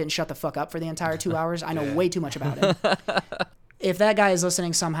that this guy didn't shut the fuck up for the entire 2 hours? I know way too much about him. If that guy is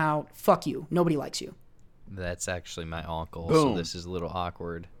listening somehow, fuck you. Nobody likes you. That's actually my uncle, Boom. so this is a little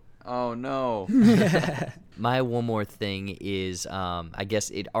awkward. Oh, no. My one more thing is, I guess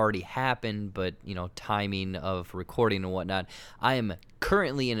it already happened, but, timing of recording and whatnot. I am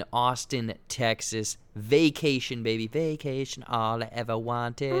currently in Austin, Texas. Vacation, baby. Vacation. All I ever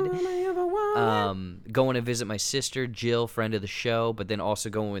wanted. Going to visit my sister, Jill, friend of the show, but then also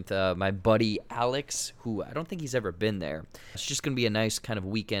going with my buddy, Alex, who I don't think he's ever been there. It's just going to be a nice kind of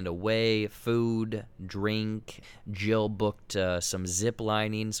weekend away. Food, drink. Jill booked some zip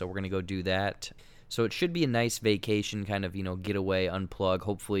lining, so we're going to go do that. So it should be a nice vacation, kind of, get away, unplug,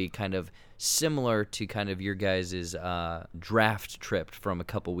 hopefully kind of similar to kind of your guys' draft trip from a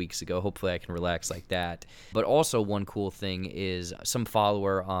couple weeks ago. Hopefully I can relax like that. But also one cool thing is some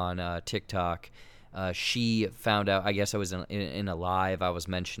follower on TikTok, she found out, I guess I was in a live, I was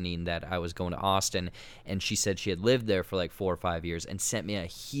mentioning that I was going to Austin, and she said she had lived there for like 4 or 5 years and sent me a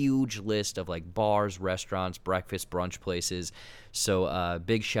huge list of like bars, restaurants, breakfast, brunch places. So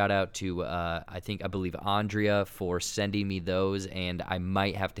big shout out to I believe Andrea for sending me those, and I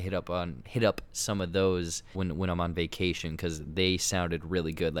might have to hit up some of those when I'm on vacation because they sounded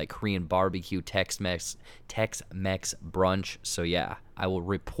really good, like Korean barbecue, Tex-Mex brunch. So yeah, I will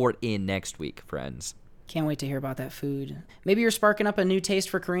report in next week, friends. Can't wait to hear about that food. Maybe you're sparking up a new taste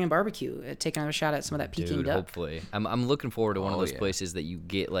for Korean barbecue, taking a shot at some of that Peking duck. Hopefully. I'm looking forward to one of those places that you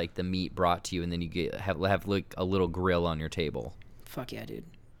get like the meat brought to you and then you have like a little grill on your table. Fuck yeah, dude.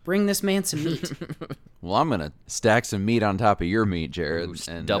 Bring this man some meat. Well, I'm going to stack some meat on top of your meat, Jared. Ooh,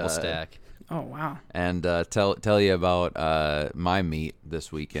 and double stack. Oh, wow. And tell you about my meat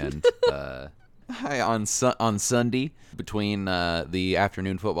this weekend. On Sunday, between the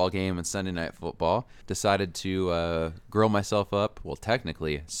afternoon football game and Sunday night football, decided to grill myself up. Well,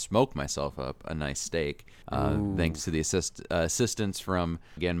 technically, smoke myself up a nice steak. Thanks to the assistance from,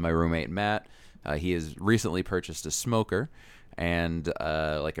 again, my roommate, Matt. He has recently purchased a smoker, and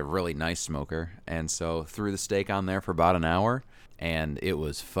like a really nice smoker. And so threw the steak on there for about an hour, and it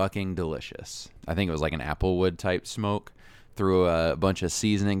was fucking delicious. I think it was like an applewood type smoke. Threw a bunch of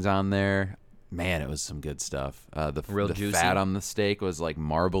seasonings on there. Man, it was some good stuff. The Real juicy. fat on the steak was like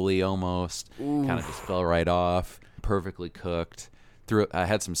marbly almost. Kind of just fell right off. Perfectly cooked. I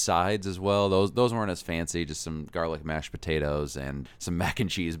had some sides as well. Those weren't as fancy. Just some garlic mashed potatoes and some mac and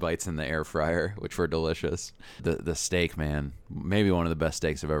cheese bites in the air fryer, which were delicious. The steak, man, maybe one of the best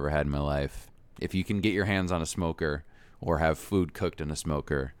steaks I've ever had in my life. If you can get your hands on a smoker or have food cooked in a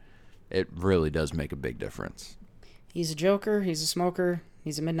smoker, it really does make a big difference. He's a joker. He's a smoker.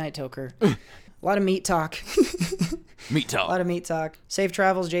 He's a midnight toker. A lot of meat talk. Meat talk. A lot of meat talk. Safe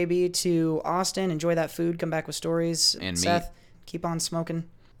travels, JB, to Austin. Enjoy that food. Come back with stories. And Seth, meat. keep on smoking.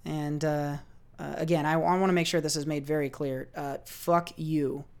 And again, I want to make sure this is made very clear. Fuck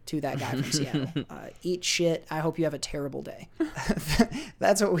you to that guy from Seattle. Eat shit. I hope you have a terrible day.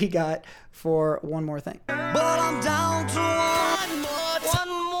 That's what we got for One More Thing. But I'm down to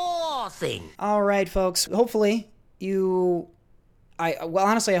one more thing. All right, folks. Hopefully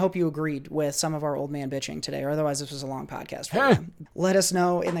honestly, I hope you agreed with some of our old man bitching today, or otherwise this was a long podcast for you. Let us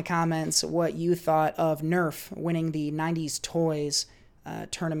know in the comments what you thought of Nerf winning the 90s Toys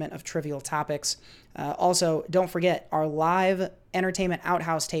tournament of trivial topics. Also, don't forget, our live Entertainment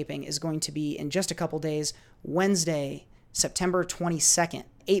Outhouse taping is going to be in just a couple days, Wednesday, September 22nd,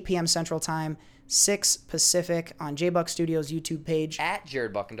 8 p.m. Central Time, 6 Pacific on J-Buck Studios YouTube page. At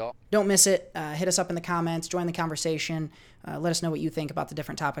Jared Buckendahl. Don't miss it. Hit us up in the comments. Join the conversation. Let us know what you think about the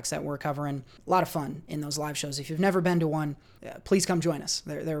different topics that we're covering. A lot of fun in those live shows. If you've never been to one, please come join us.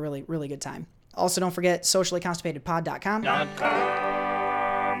 They're a really, really good time. Also, don't forget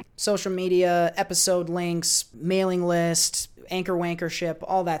sociallyconstipatedpod.com. Social media, episode links, mailing list, Anchor Wankership,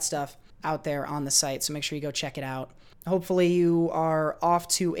 all that stuff out there on the site. So make sure you go check it out. Hopefully you are off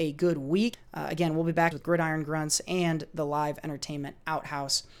to a good week. Again, we'll be back with Gridiron Grunts and the live Entertainment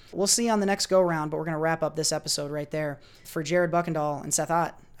Outhouse. We'll see you on the next go-round, but we're going to wrap up this episode right there. For Jared Buckendahl and Seth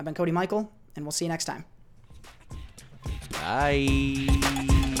Ott, I've been Cody Michael, and we'll see you next time. Bye.